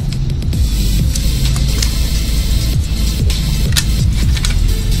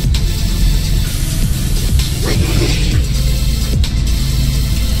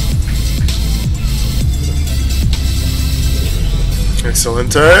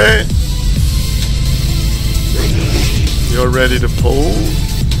 Excelente. You're ready to pull.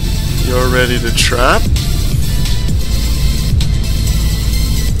 You're ready to trap.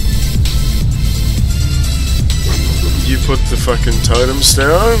 You put the fucking totems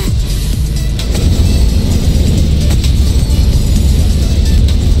down.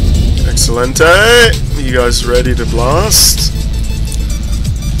 Excelente. You guys ready to blast?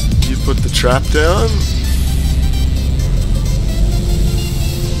 You put the trap down.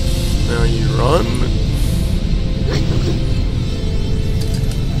 Now you run.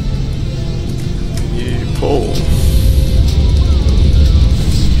 Pull.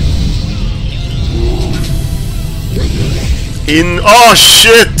 In. Oh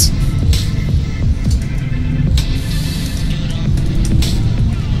shit!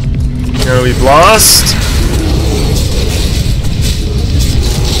 Now we blast.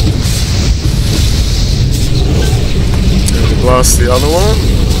 Now we blast the other one.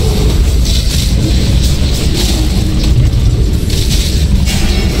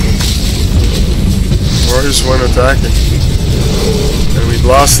 Warriors weren't attacking. And we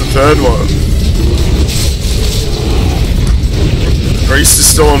blast the third one. Priest is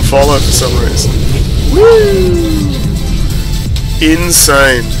still on follow for some reason. Woo!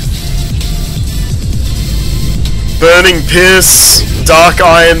 Insane. Burning Piss, Dark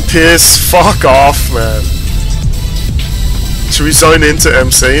Iron Piss, fuck off, man. Should we zone into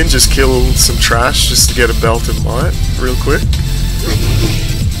MC and just kill some trash just to get a belt and light real quick?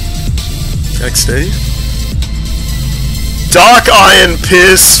 XD. Dark Iron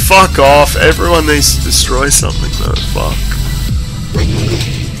Piss, fuck off. Everyone needs to destroy something though, fuck.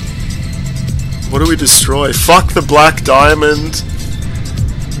 What do we destroy? Fuck the Black Diamond.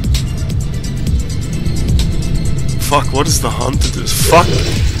 Fuck, what does the Hunter do? Fuck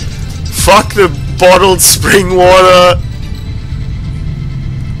the bottled spring water.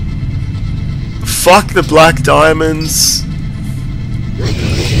 Fuck the Black Diamonds.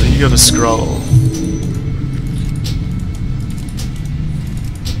 You gotta scroll.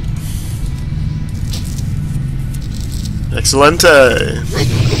 Excelente.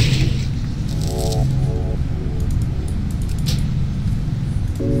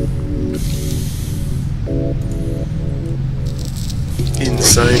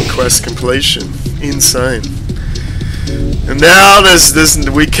 Insane quest completion. Insane. And now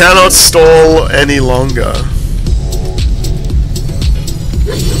we cannot stall any longer.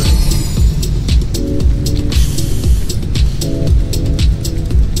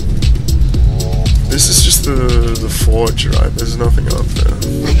 This is just the forge, right? There's nothing up there.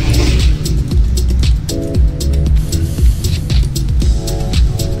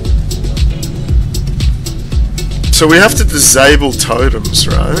 So we have to disable totems,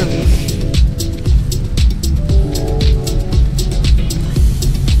 right?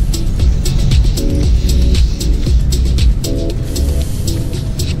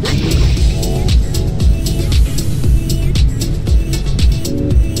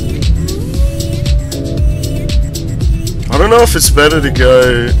 I don't know if it's better to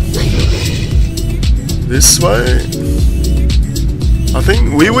go this way. I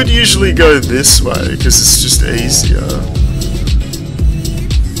think we would usually go this way because it's just easier.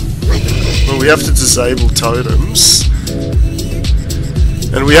 But we have to disable totems.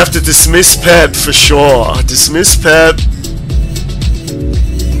 And we have to dismiss pet for sure. Dismiss pet.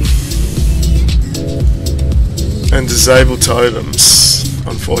 And disable totems,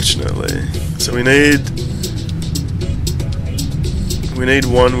 unfortunately. So we need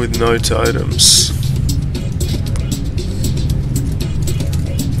one with no totems.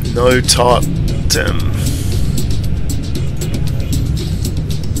 No totem.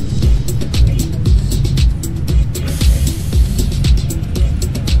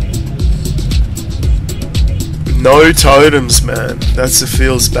 No totems, man. That's a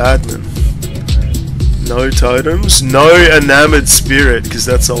feels bad, man. No totems. No enamored spirit, because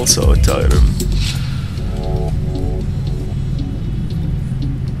that's also a totem.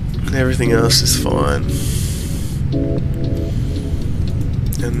 Everything else is fine.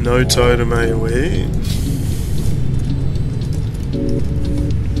 And no totem AoE.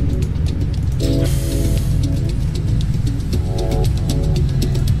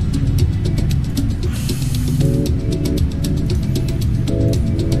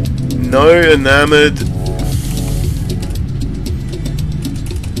 No enamored.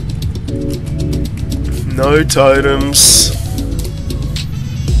 No totems.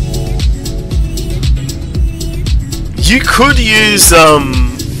 You could use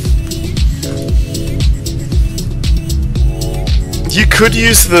you could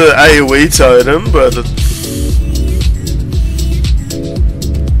use the AoE totem, but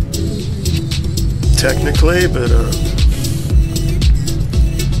technically, but I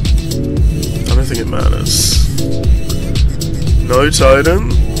don't think it matters. No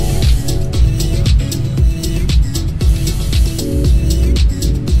totem.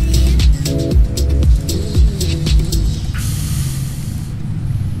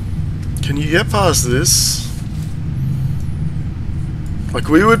 Can you get past this? Like,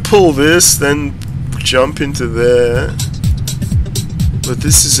 we would pull this, then jump into there. But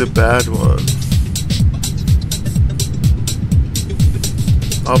this is a bad one.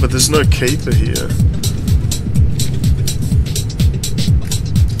 Oh, but there's no keeper here.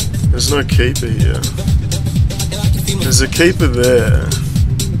 There's no keeper here. There's a keeper there.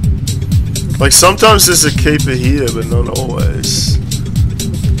 Like, sometimes there's a keeper here, but not always.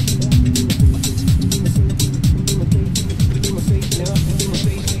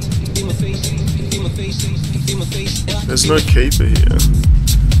 There's no keeper here.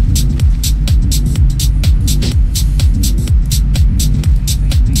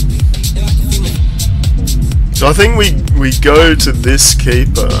 So I think we go to this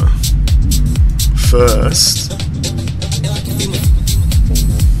keeper first.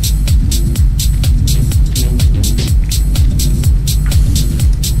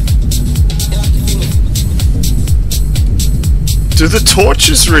 Do the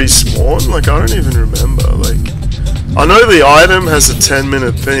torches respawn? Like, I don't even remember. Like, I know the item has a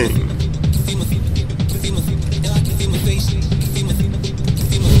 10-minute thing.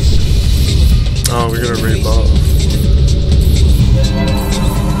 Oh, we gotta rebuff.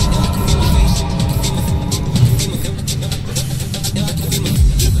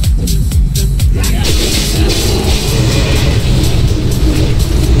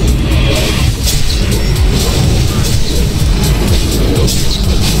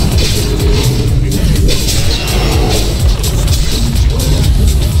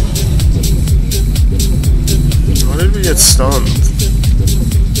 Why did we get stunned?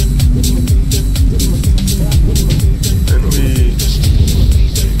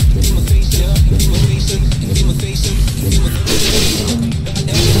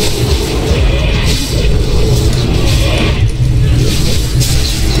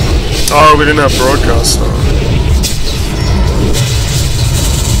 Oh, we didn't have broadcast on.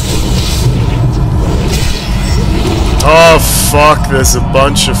 Oh fuck, there's a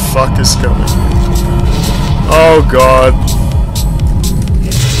bunch of fuckers coming. Oh god.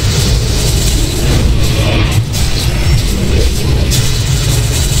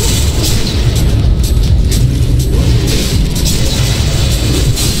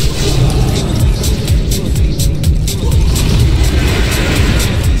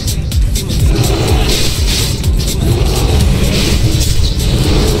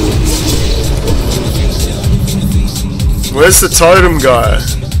 Where's the totem guy?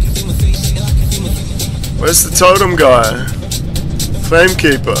 Where's the totem guy?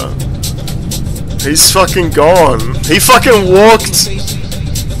 Flamekeeper. He's fucking gone. He fucking walked.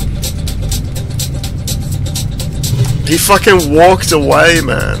 He fucking walked away,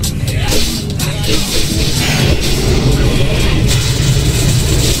 man.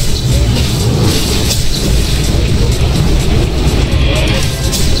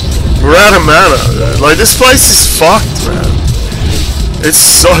 We're out of mana. Like, this place is fucked, man. It's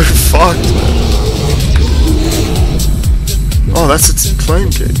so fucked, man. Oh, that's a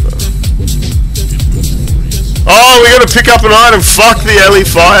Flamekeeper. Oh, we gotta pick up an item. Fuck the Ellie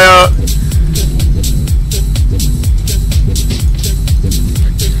fire.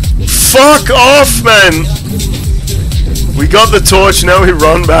 Fuck off, man. We got the torch, now we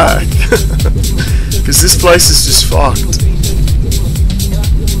run back. Because this place is just fucked.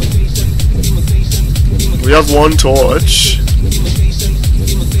 We have one torch.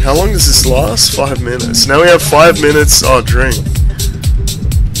 How long does this last? 5 minutes. Now we have 5 minutes. Oh, drink.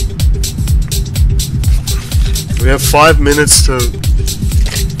 We have 5 minutes to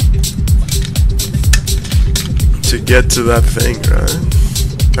get to that thing, right?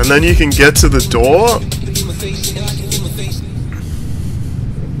 And then you can get to the door.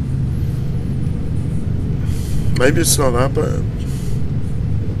 Maybe it's not that bad.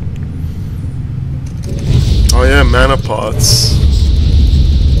 Oh yeah, mana pots.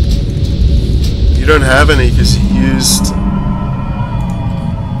 You don't have any because you used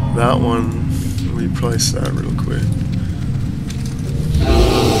that one. Replace that real quick.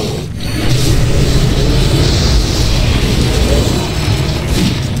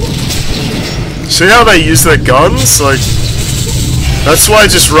 See how they use their guns? Like, that's why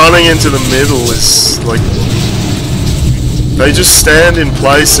just running into the middle is like, they just stand in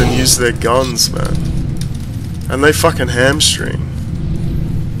place and use their guns, man. And they fucking hamstring.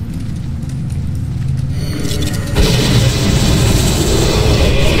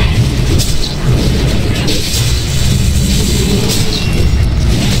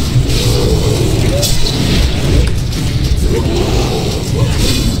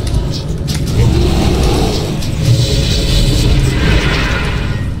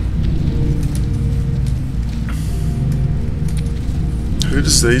 Who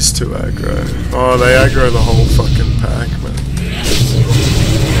does these two aggro? Oh, they aggro the whole fucking pack, man.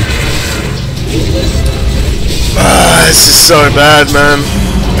 Ah, this is so bad, man.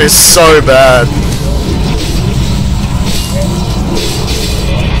 It's so bad.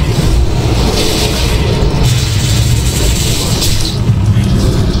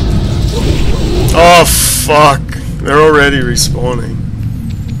 Oh, fuck. They're already respawning.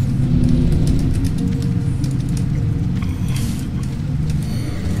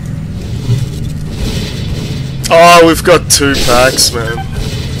 Oh, we've got 2 packs, man.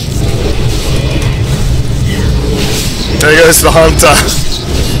 There goes the hunter.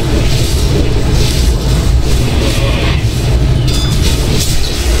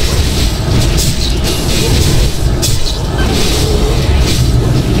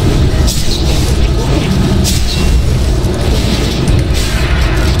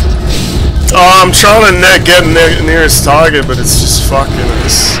 Oh, I'm trying to get nearest target, but it's just fucking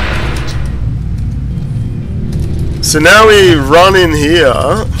us. So now we run in here,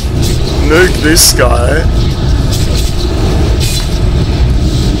 nuke this guy.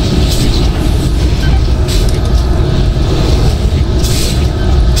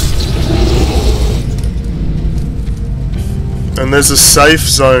 And there's a safe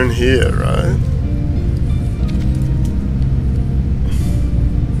zone here, right?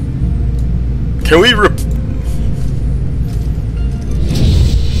 Can we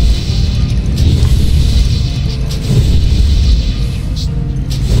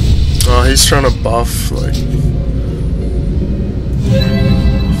oh, he's trying to buff, like...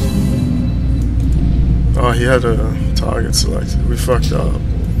 Oh, he had a target selected. We fucked up.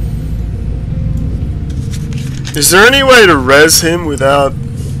 Is there any way to res him without...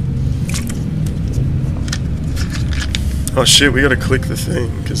 Oh shit, we gotta click the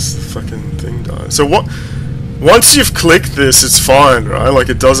thing, because the fucking thing died. So what... Once you've clicked this, it's fine, right? Like,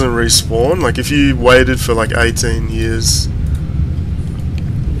 it doesn't respawn. Like, if you waited for, like, 18 years...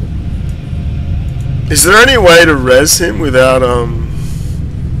 Is there any way to res him without,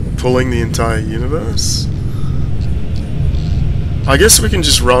 pulling the entire universe? I guess we can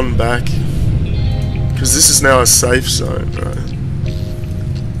just run back. Because this is now a safe zone, right?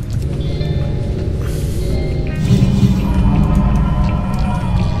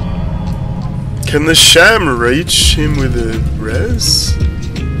 Can the Sham reach him with a res?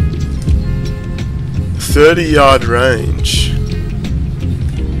 30-yard range.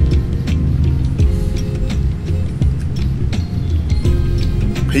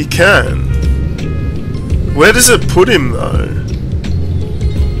 He can. Where does it put him though?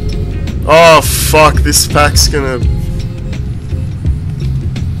 Oh fuck, this pack's gonna...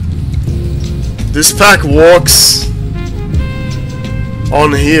 This pack walks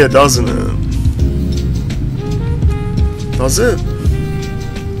on here, doesn't it? Does it?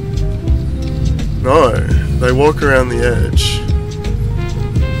 No, they walk around the edge.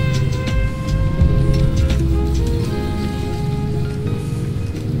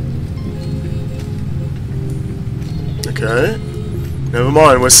 Okay. Never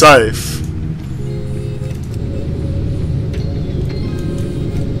mind, we're safe.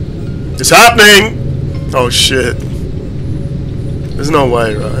 It's happening! Oh shit. There's no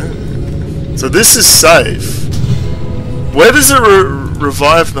way, right? So this is safe. Where does it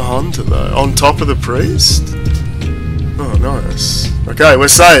revive the hunter though? On top of the priest? Oh, nice. Okay, we're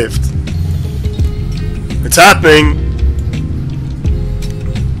saved. It's happening!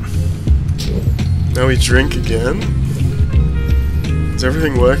 Now we drink again. Is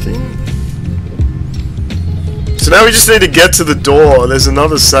everything working? So now we just need to get to the door. There's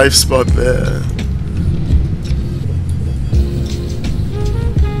another safe spot there.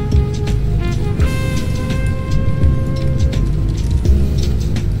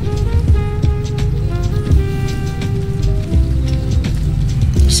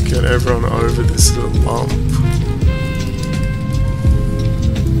 Just get everyone over this little lump.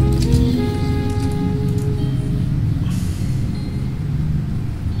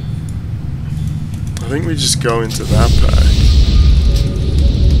 I think we just go into that pack.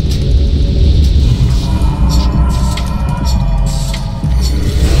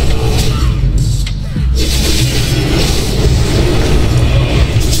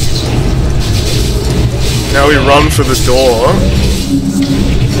 Now we run for the door.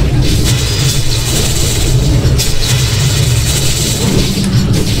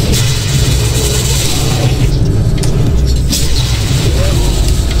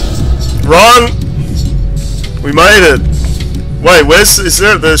 Run! We made it! Wait, is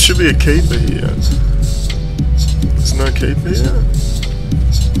there should be a keeper here. There's no keeper here?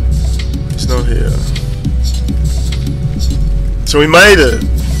 It's not here. So we made it!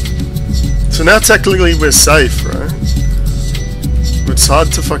 So now technically we're safe, right? But it's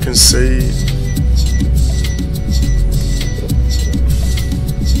hard to fucking see.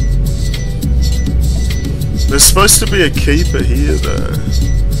 There's supposed to be a keeper here though.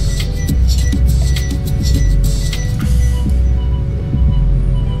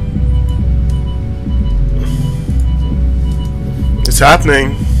 It's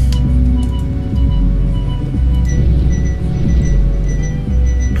happening.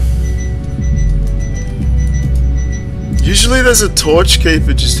 Usually there's a torch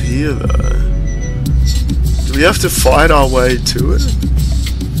keeper just here though. Do we have to fight our way to it?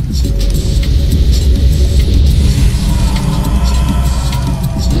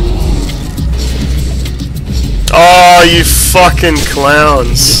 Oh, you fucking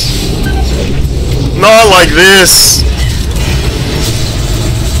clowns. Not like this.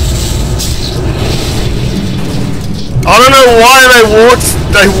 I don't know why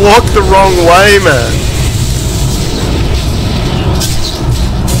they walked the wrong way, man.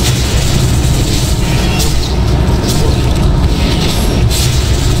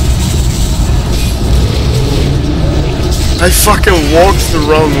 They fucking walked the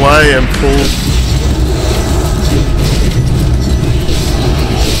wrong way and pulled.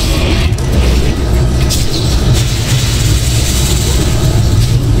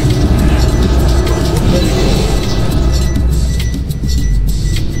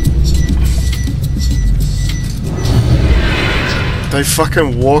 They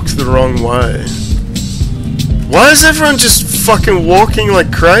fucking walked the wrong way. Why is everyone just fucking walking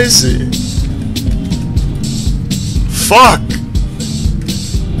like crazy? Fuck!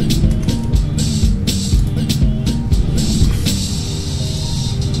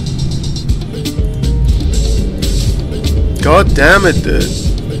 God damn it, dude.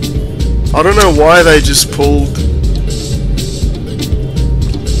 I don't know why they just pulled.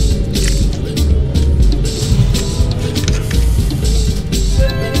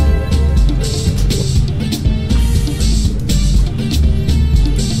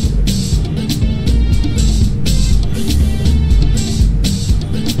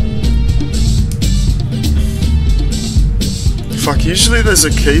 Fuck, usually there's a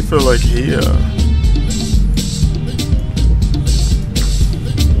keeper like here.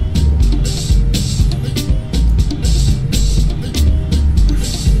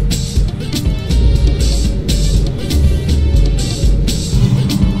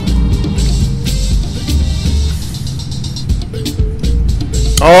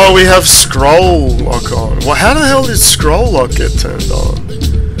 Oh, we have scroll lock on. Well, how the hell did scroll lock get turned on?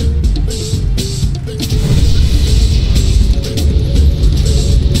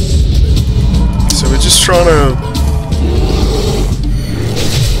 So we're just trying to...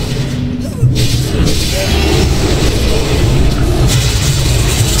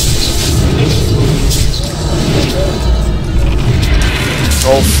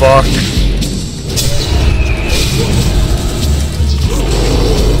 Oh fuck.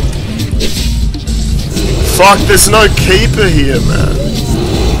 Fuck, there's no keeper here, man.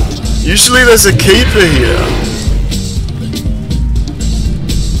 Usually there's a keeper here.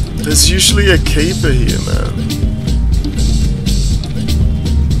 There's usually a keeper here, man.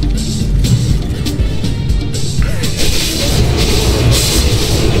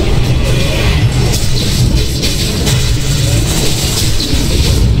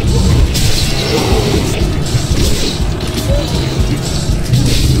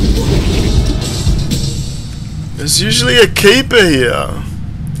 There's usually a keeper here.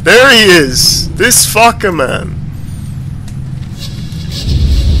 There he is. This fucker, man.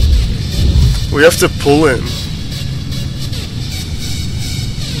 We have to pull him.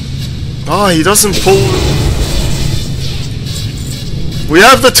 Oh, he doesn't pull. We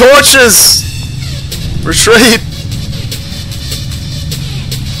have the torches. Retreat.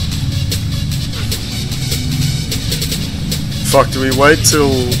 Fuck, do we wait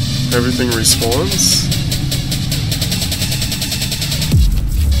till everything respawns?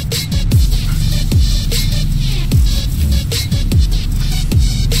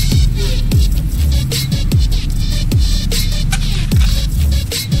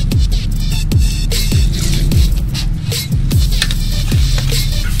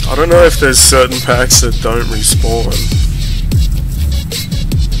 I don't know if there's certain packs that don't respawn.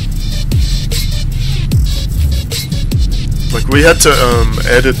 Like we had to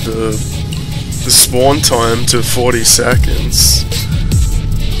edit the spawn time to 40 seconds.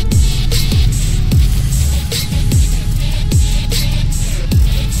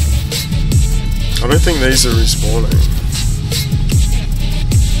 I don't think these are respawning.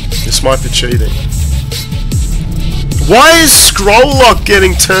 This might be cheating. Why is scroll lock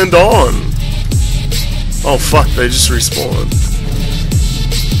getting turned on? Oh fuck, they just respawned.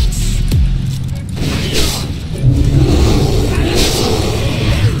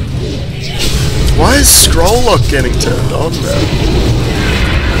 Why is scroll lock getting turned on now?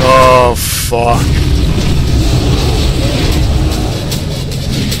 Oh fuck.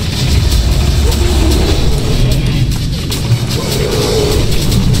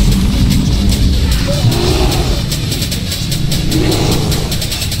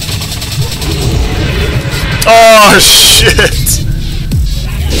 Oh shit!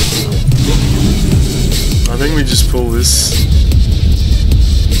 I think we just pull this.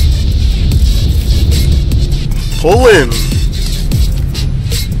 Pull him!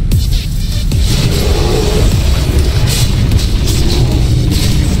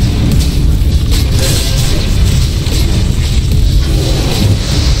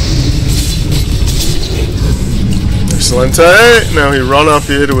 This Excelente. Now we run up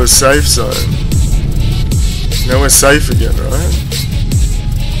here to a safe zone. Now we're safe again, right?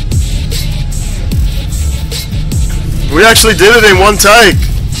 We actually did it in one take.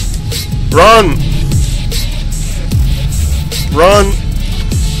 Run. Run.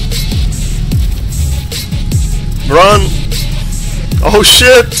 Run. Oh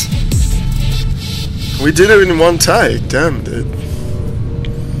shit. We did it in one take. Damn, dude.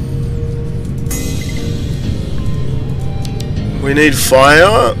 We need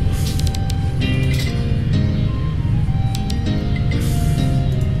fire.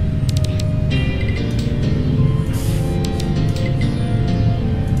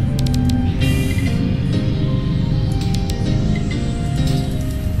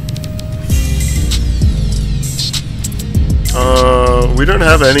 We don't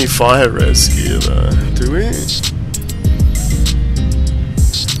have any fire res gear though, do we?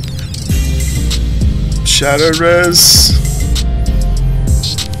 Shadow res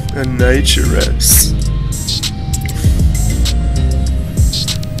and nature res.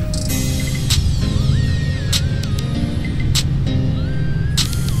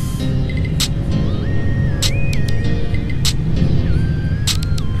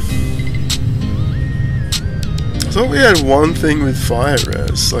 I thought we had one thing with fire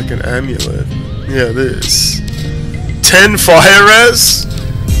res, like an amulet. Yeah, this. 10 fire res?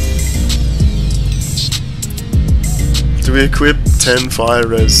 Do we equip 10 fire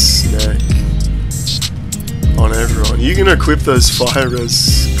res neck on everyone? You can equip those fire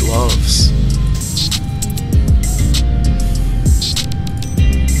res gloves.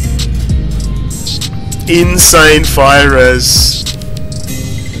 Insane fire res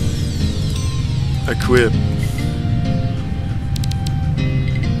equip.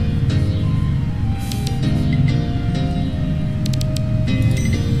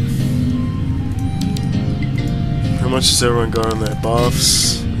 How much has everyone got on their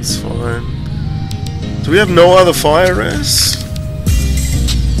buffs? It's fine. Do we have no other fire res?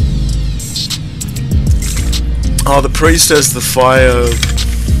 Oh, the priest has the fire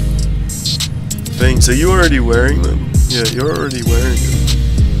things. Are you already wearing them? Yeah, you're already wearing them.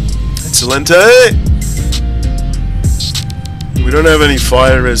 Excelente! We don't have any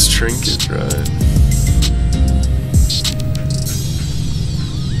fire res trinkets, right?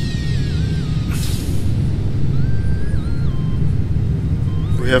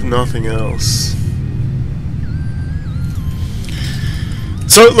 We have nothing else.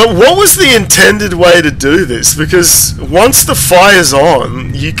 So, look, what was the intended way to do this? Because once the fire's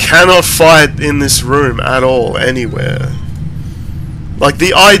on, you cannot fight in this room at all, anywhere. Like,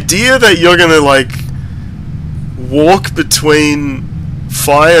 the idea that you're gonna, like, walk between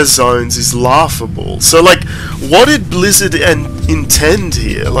fire zones is laughable. So, like, what did Blizzard intend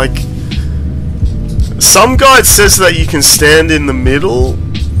here? Like, some guide says that you can stand in the middle,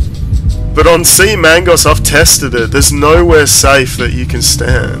 but on cMaNGOS, I've tested it, there's nowhere safe that you can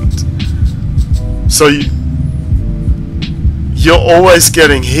stand. So you're always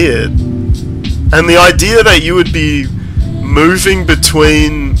getting hit. And the idea that you would be moving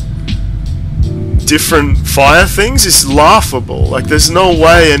between different fire things is laughable. Like, there's no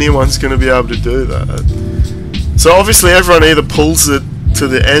way anyone's going to be able to do that. So obviously everyone either pulls it to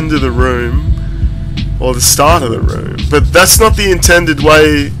the end of the room or the start of the room. But that's not the intended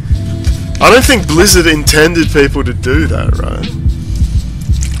way. I don't think Blizzard intended people to do that, right?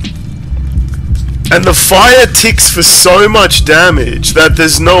 And the fire ticks for so much damage that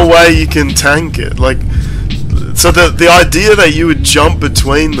there's no way you can tank it. Like, so the idea that you would jump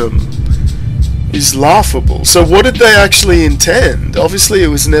between them is laughable. So what did they actually intend? Obviously it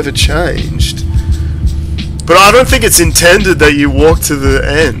was never changed. But I don't think it's intended that you walk to the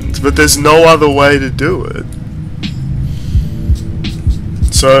end, but there's no other way to do it.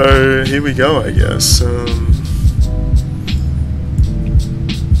 So here we go, I guess.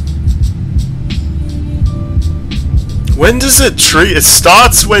 When does it treat? It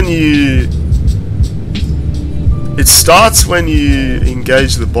starts when you. It starts when you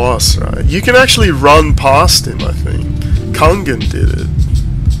engage the boss, right? You can actually run past him, I think. Kungen did it.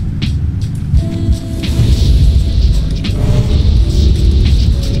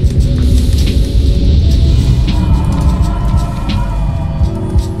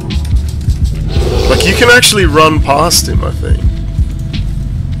 Like, you can actually run past him, I think.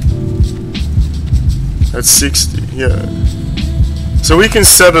 At 60, yeah. So we can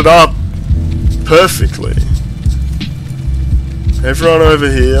set it up perfectly. Everyone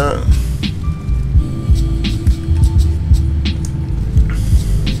over here.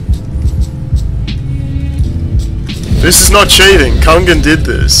 This is not cheating. Kungen did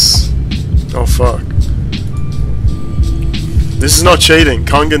this. Oh fuck. This is not cheating.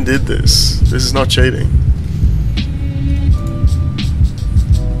 Kungen did this. This is not cheating.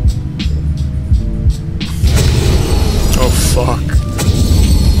 Oh fuck.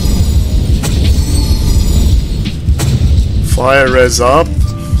 Fire res up.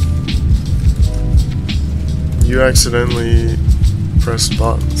 You accidentally pressed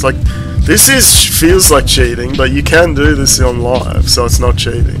buttons. Like, this feels like cheating, but you can do this on live, so it's not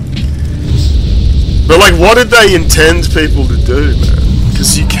cheating. But like, what did they intend people to do, man?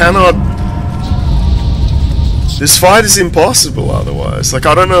 Because you cannot... This fight is impossible otherwise. Like,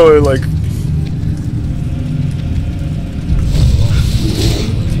 I don't know, like...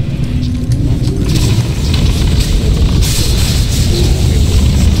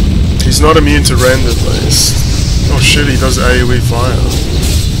 He's not immune to rend at least. Oh shit, he does AoE fire.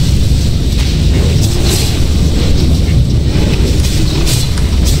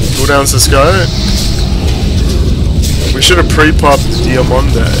 Cooldowns, let's go. We should have pre-popped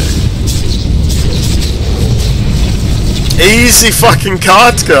Diamonde. Easy fucking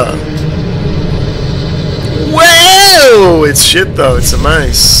Kartka! Wow! It's shit though, it's a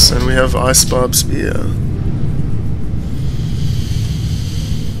mace. And we have Ice Barb Spear.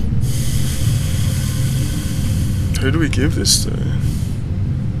 Who do we give this to?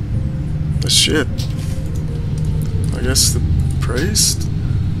 The shit. I guess the priest?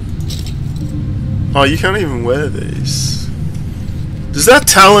 Oh, you can't even wear these. Does that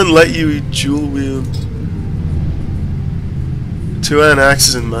talent let you dual wield 2-hand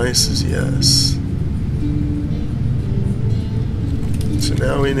axes and maces? Yes. So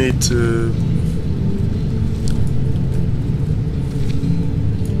now we need to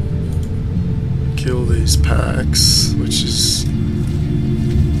kill these packs, which is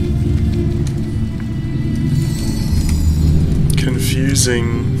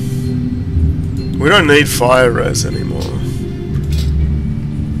confusing. We don't need fire res anymore.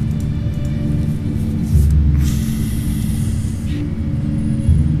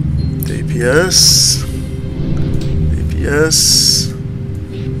 DPS, DPS,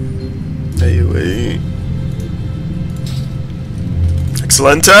 AoE.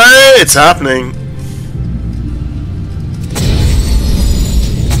 Excelente! It's happening.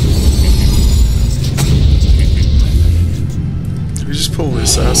 Did we just pull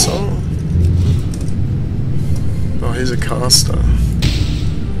this asshole? Oh, he's a caster.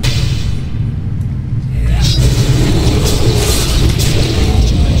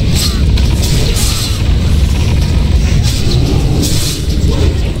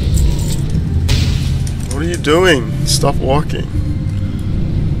 What are you doing? Stop walking.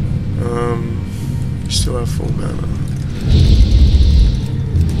 You still have full mana.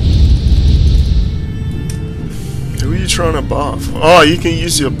 Who are you trying to buff? Oh, you can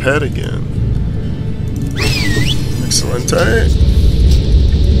use your pet again. Excelente.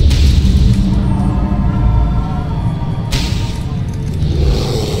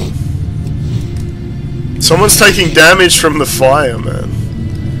 Someone's taking damage from the fire, man.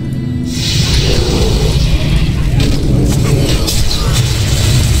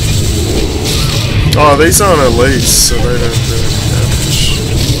 Oh, these aren't elites, so they don't do any damage.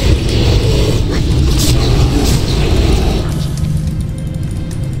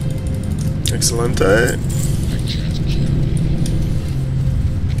 Excelente.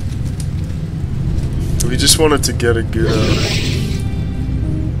 We just wanted to get a good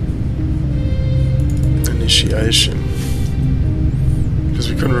initiation, because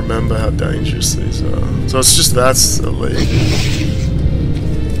we couldn't remember how dangerous these are. So it's just that's elite.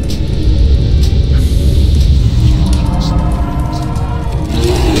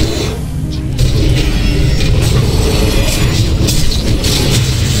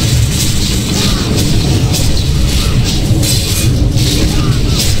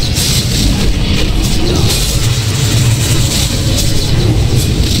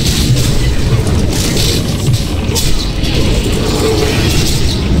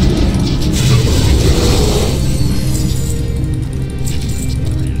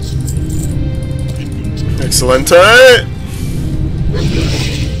 Excelente! I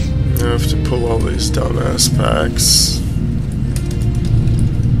have to pull all these dumbass packs.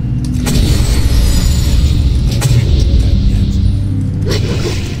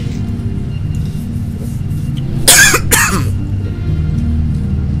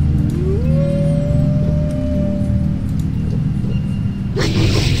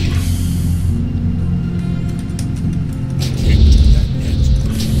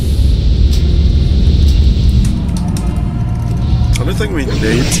 I think we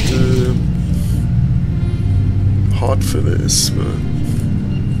need to do hot for this, but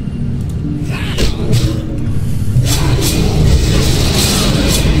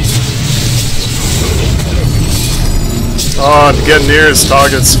Oh, to get near his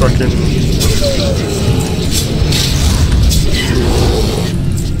target's fucking...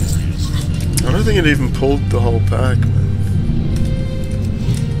 I don't think it even pulled the whole pack, man.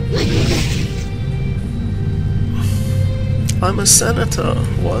 I'm a senator.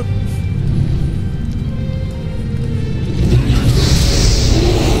 What?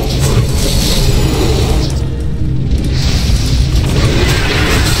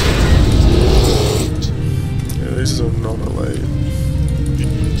 Yeah, these are not elite.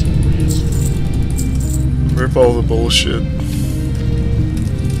 Rip all the bullshit.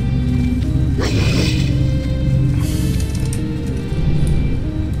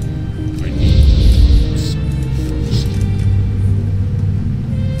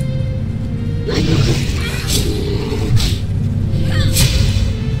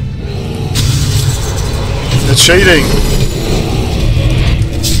 They're cheating!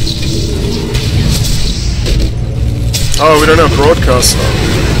 Oh, we don't have broadcast now.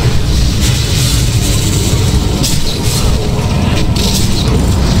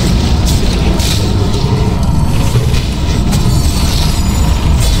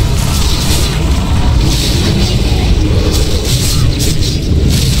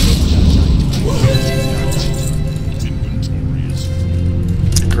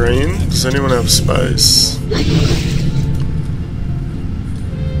 Green? Does anyone have space?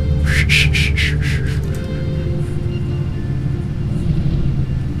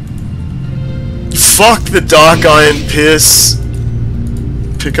 Fuck the Dark Iron Piss!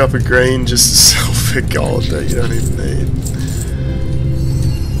 Pick up a green just to sell for gold that you don't even need.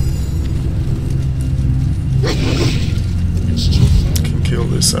 Can kill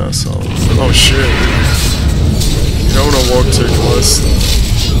this asshole. Oh shit. You don't want to walk too close though.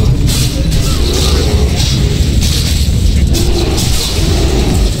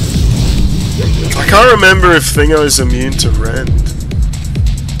 I can't remember if Thingo is immune to rend.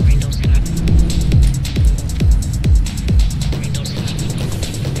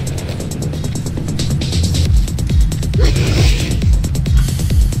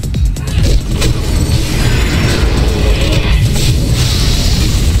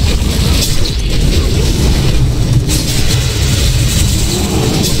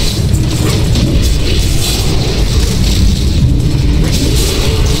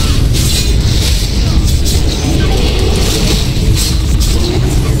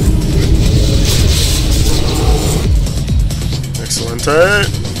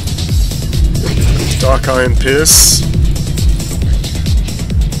 Dark Iron Piss.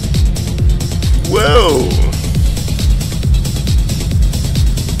 Whoa!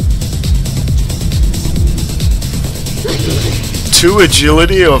 Two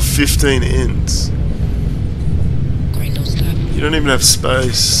agility or 15 ints? You don't even have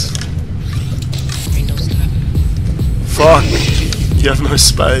space. Fuck! You have no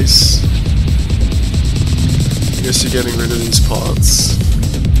space. I guess you're getting rid of these parts.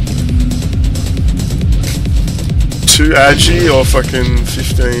 2 agi or fucking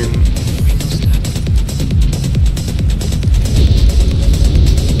 15?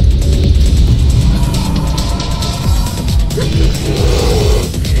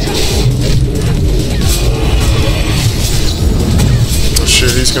 Oh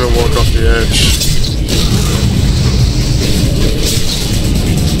shit, he's gonna walk off the edge.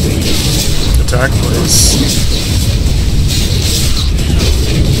 Attack, please.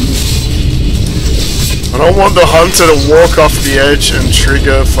 I don't want the hunter to walk off the edge and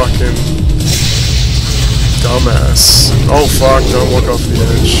trigger fucking dumbass. Oh fuck, don't walk off the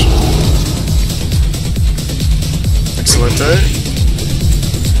edge. Excelente.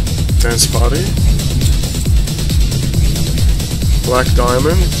 Dance party. Black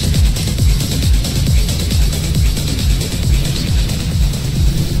diamond.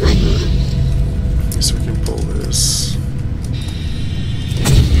 So we can pull this.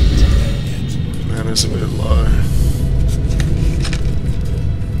 Is a bit low.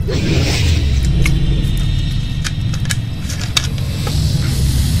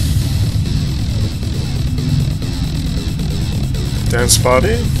 Dance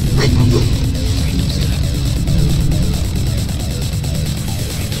party.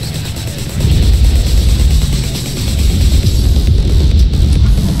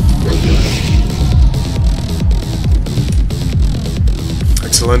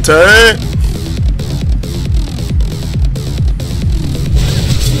 Excelente.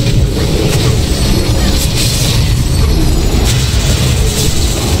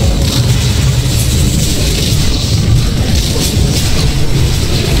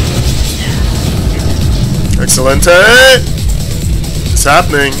 Excelente! It's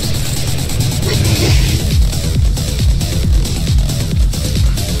happening.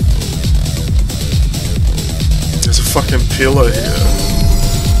 fucking pillar here.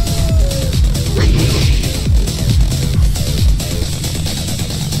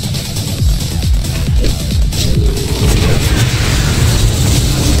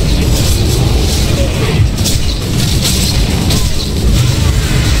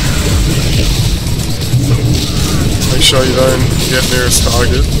 Make sure you don't get nearest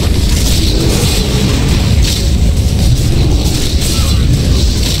target.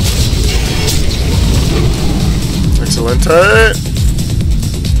 Excelente.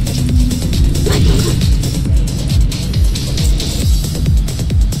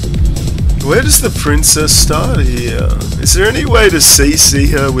 Where does the princess start here? Is there any way to CC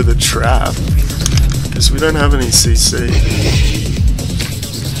her with a trap? Because we don't have any CC.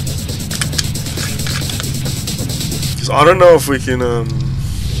 Because I don't know if we can,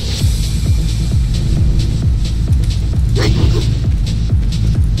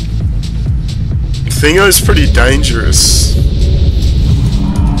 Thingo's pretty dangerous.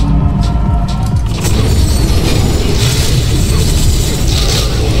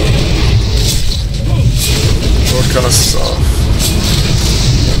 Broadcast off.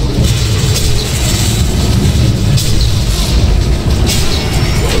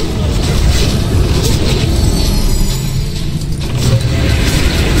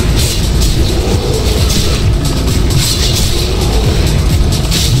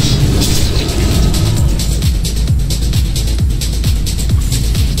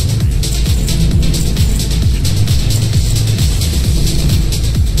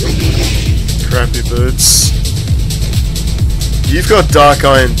 Crappy boots. You've got Dark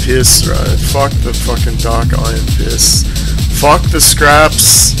Iron Piss, right? Fuck the fucking Dark Iron Piss. Fuck the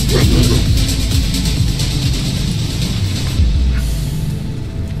scraps.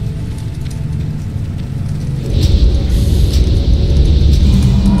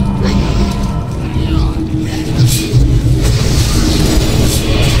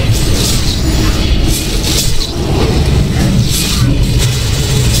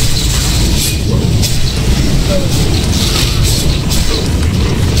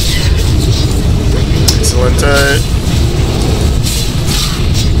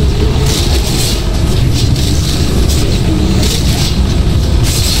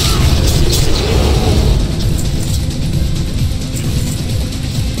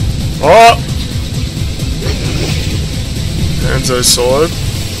 Oh! Hanzo sword.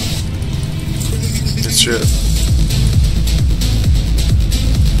 Good shit.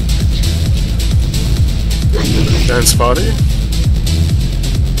 Dance party.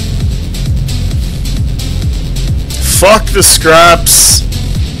 Fuck the scraps.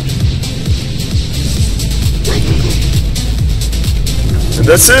 And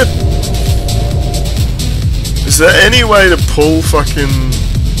that's it. Is there any way to pull fucking...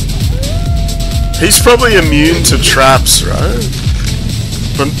 He's probably immune to traps, right?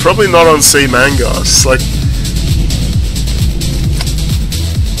 But probably not on cMaNGOS. Like,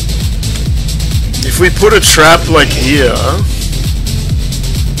 if we put a trap like here.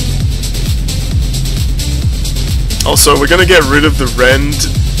 Also, we're gonna get rid of the rend.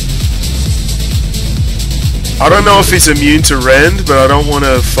 I don't know if he's immune to rend, but I don't want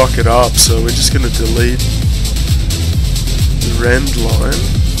to fuck it up, so we're just gonna delete the rend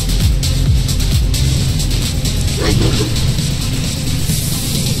line.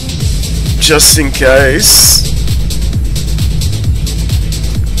 Just in case,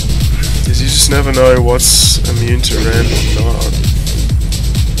 because you just never know what's immune to rend or not.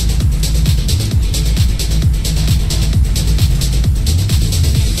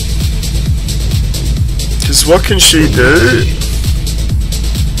 Because what can she do?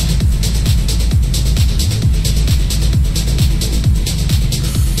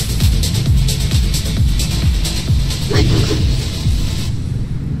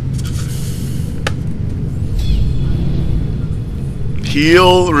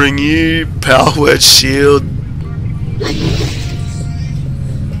 Heal, renew, power word, shield.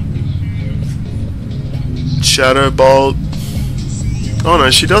 Shadow bolt. Oh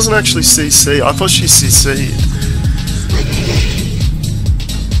no, she doesn't actually CC. I thought she CC'd.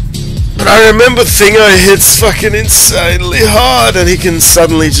 But I remember Thingo hits fucking insanely hard and he can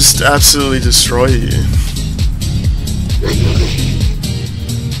suddenly just absolutely destroy you.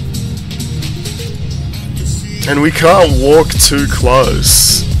 And we can't walk too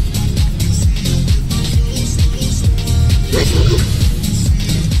close.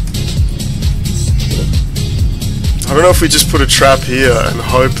 I don't know if we just put a trap here and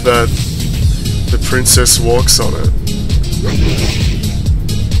hope that the princess walks on it.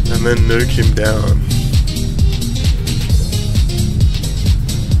 And then nuke him down.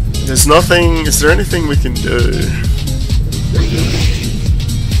 There's nothing... Is there anything we can do?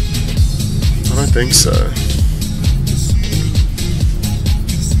 think so.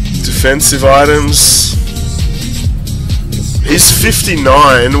 Defensive items. He's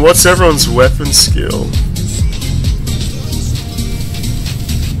 59. What's everyone's weapon skill?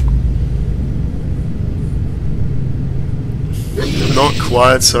 Not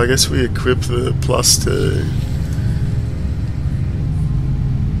quite, so I guess we equip the +2.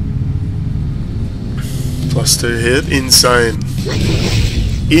 +2 hit. Insane.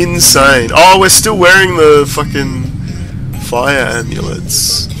 Insane. Oh, we're still wearing the fucking fire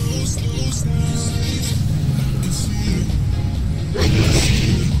amulets.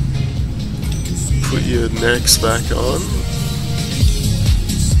 Put your necks back on.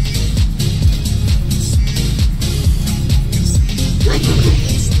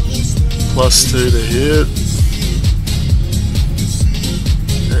 +2 to hit.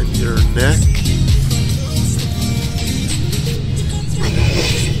 And your neck.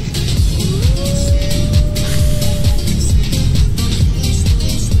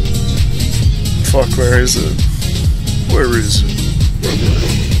 Fuck, where is it? Where is it?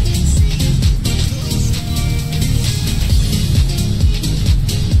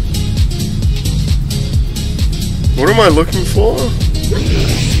 What am I looking for?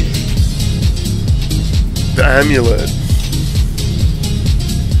 The amulet.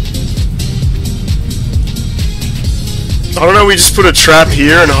 I don't know, we just put a trap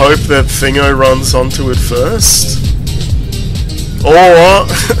here and hope that Thingo runs onto it first? Or what?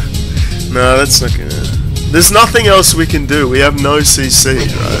 No, that's not gonna... There's nothing else we can do. We have no CC,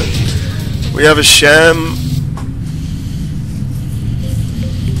 right? We have a sham...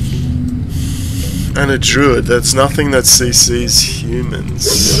 and a druid. That's nothing that CC's humans,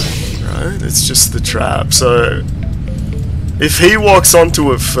 right? It's just the trap. So if he walks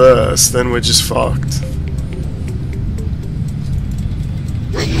onto it first, then we're just fucked.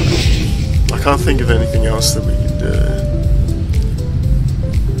 I can't think of anything else that we can do.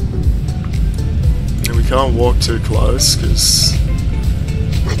 And we can't walk too close because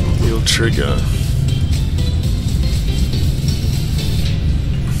he'll trigger.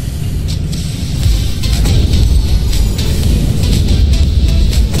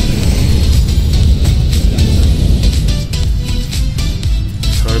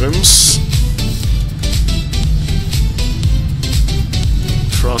 Totems.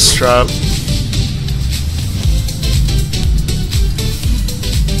 Frost trap.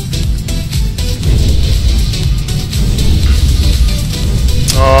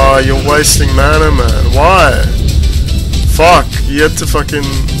 Oh, you're wasting mana, man. Why? Fuck, you had to fucking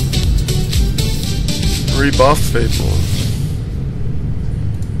rebuff people.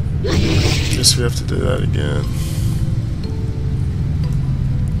 Guess we have to do that again.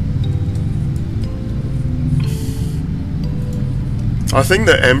 I think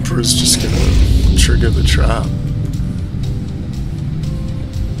the Emperor's just gonna trigger the trap.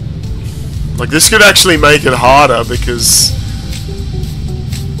 Like, this could actually make it harder because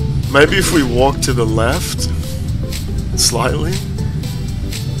maybe if we walk to the left slightly,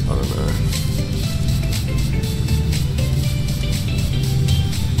 I don't know.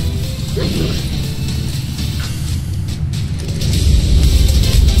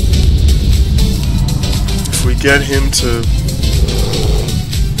 If we get him to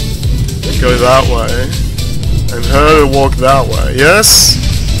go that way, and her to walk that way, yes?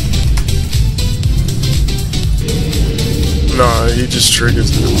 No, he just triggers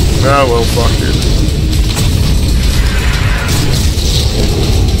it. Ah, well, fuck it.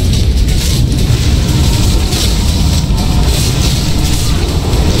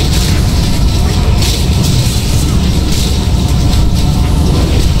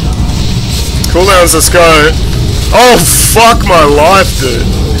 Cooldowns, let's go. Oh, fuck my life, dude.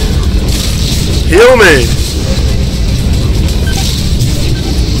 Heal me!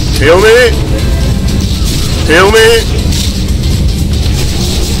 Heal me! Heal me!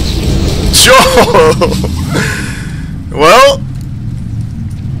 Sure! Well...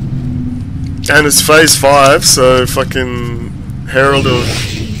 and it's phase 5, so fucking... Herald of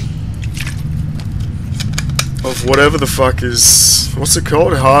whatever the fuck is... what's it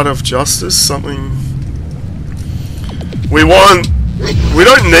called? Heart of Justice? Something... We want... We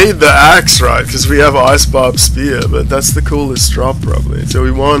don't need the axe, right? Because we have Ice Barb Spear, but that's the coolest drop, probably. So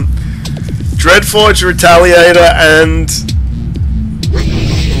we want Dreadforge, Retaliator, and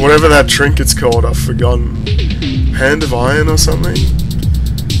whatever that trinket's called, I've forgotten. Hand of Iron or something?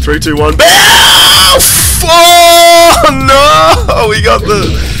 3, 2, 1. BAM! Oh no! We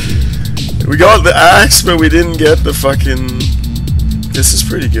got the axe, but we didn't get the fucking... This is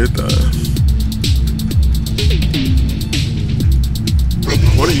pretty good though.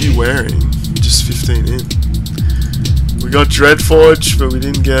 What are you wearing? Just just 15 in. We got Dreadforge, but we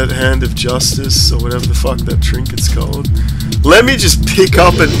didn't get Hand of Justice, or whatever the fuck that trinket's called. Let me just pick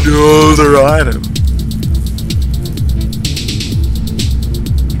up another item.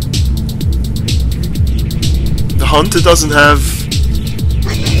 The Hunter doesn't have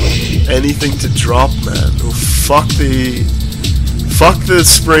anything to drop, man. Oh, fuck the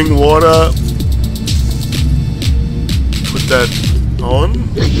spring water. Put that on.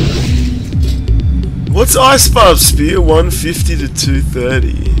 What's Ice Barb Spear? 150 to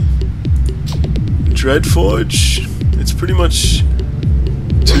 230. Dreadforge? It's pretty much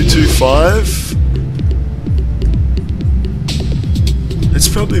 225. It's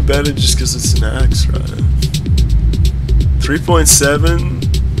probably better just because it's an axe, right? 3.7.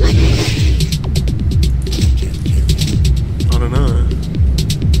 I don't know.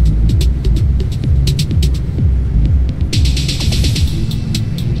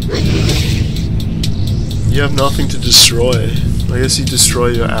 You have nothing to destroy. I guess you destroy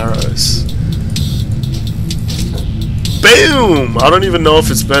your arrows. Boom! I don't even know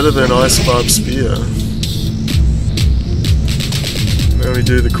if it's better than Ice Barb Spear. Now we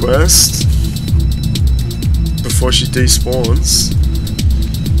do the quest before she despawns.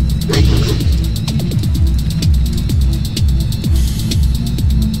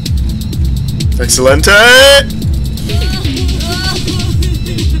 Excelente!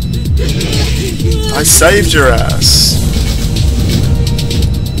 I saved your ass.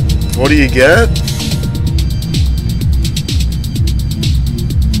 What do you get?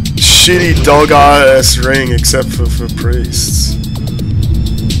 Shitty dog-ass ring except for priests.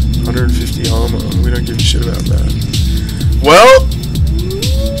 150 armor. We don't give a shit about that. Well...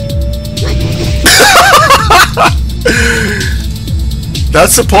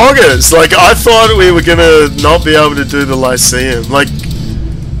 That's the poggers. Like, I thought we were gonna not be able to do the Lyceum. Like...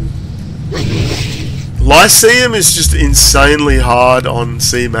 Lyceum is just insanely hard on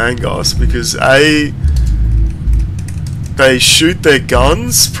cMaNGOS because A, they shoot their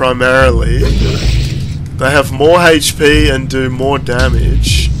guns primarily, they have more HP and do more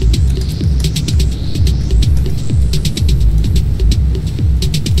damage,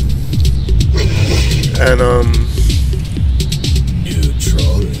 and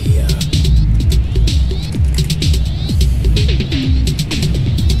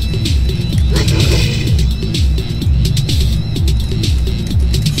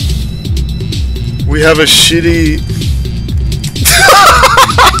we have a shitty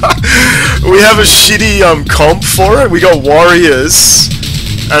comp for it. We got warriors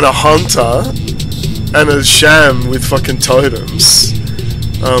and a hunter and a sham with fucking totems.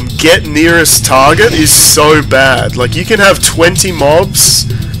 Get nearest target is so bad. Like, you can have 20 mobs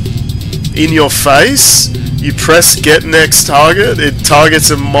in your face, you press get next target, it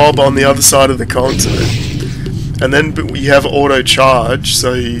targets a mob on the other side of the continent. And then you have auto charge,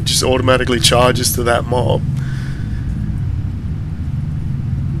 so he just automatically charges to that mob.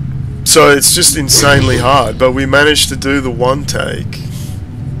 So it's just insanely hard, but we managed to do the one take.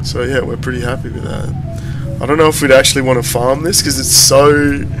 So yeah, we're pretty happy with that. I don't know if we'd actually want to farm this because it's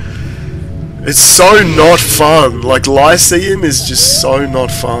so not fun. Like, Lyceum is just so not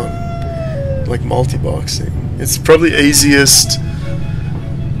fun. Like multiboxing. It's probably easiest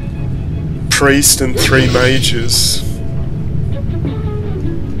priest and 3 mages.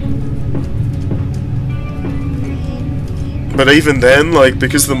 But even then, like,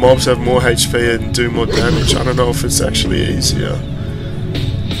 because the mobs have more HP and do more damage, I don't know if it's actually easier.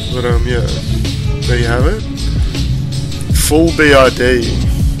 But yeah, there you have it. Full BRD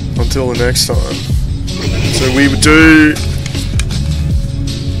until the next time. So we would do...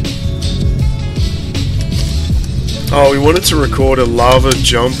 Oh, we wanted to record a lava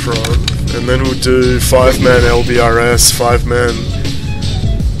jump run, and then we'll do 5-man LBRS, 5-man...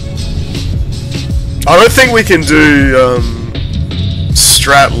 I don't think we can do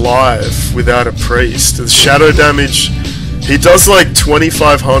strat live without a priest. The shadow damage, he does like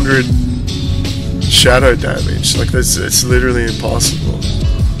 2500 shadow damage. Like, it's literally impossible.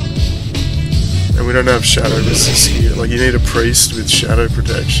 And we don't have shadow resist here. Like, you need a priest with shadow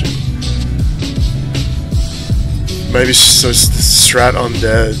protection. Maybe so strat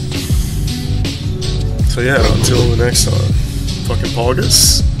undead. So yeah, until the next time. Fucking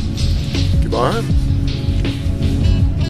poggers. Goodbye.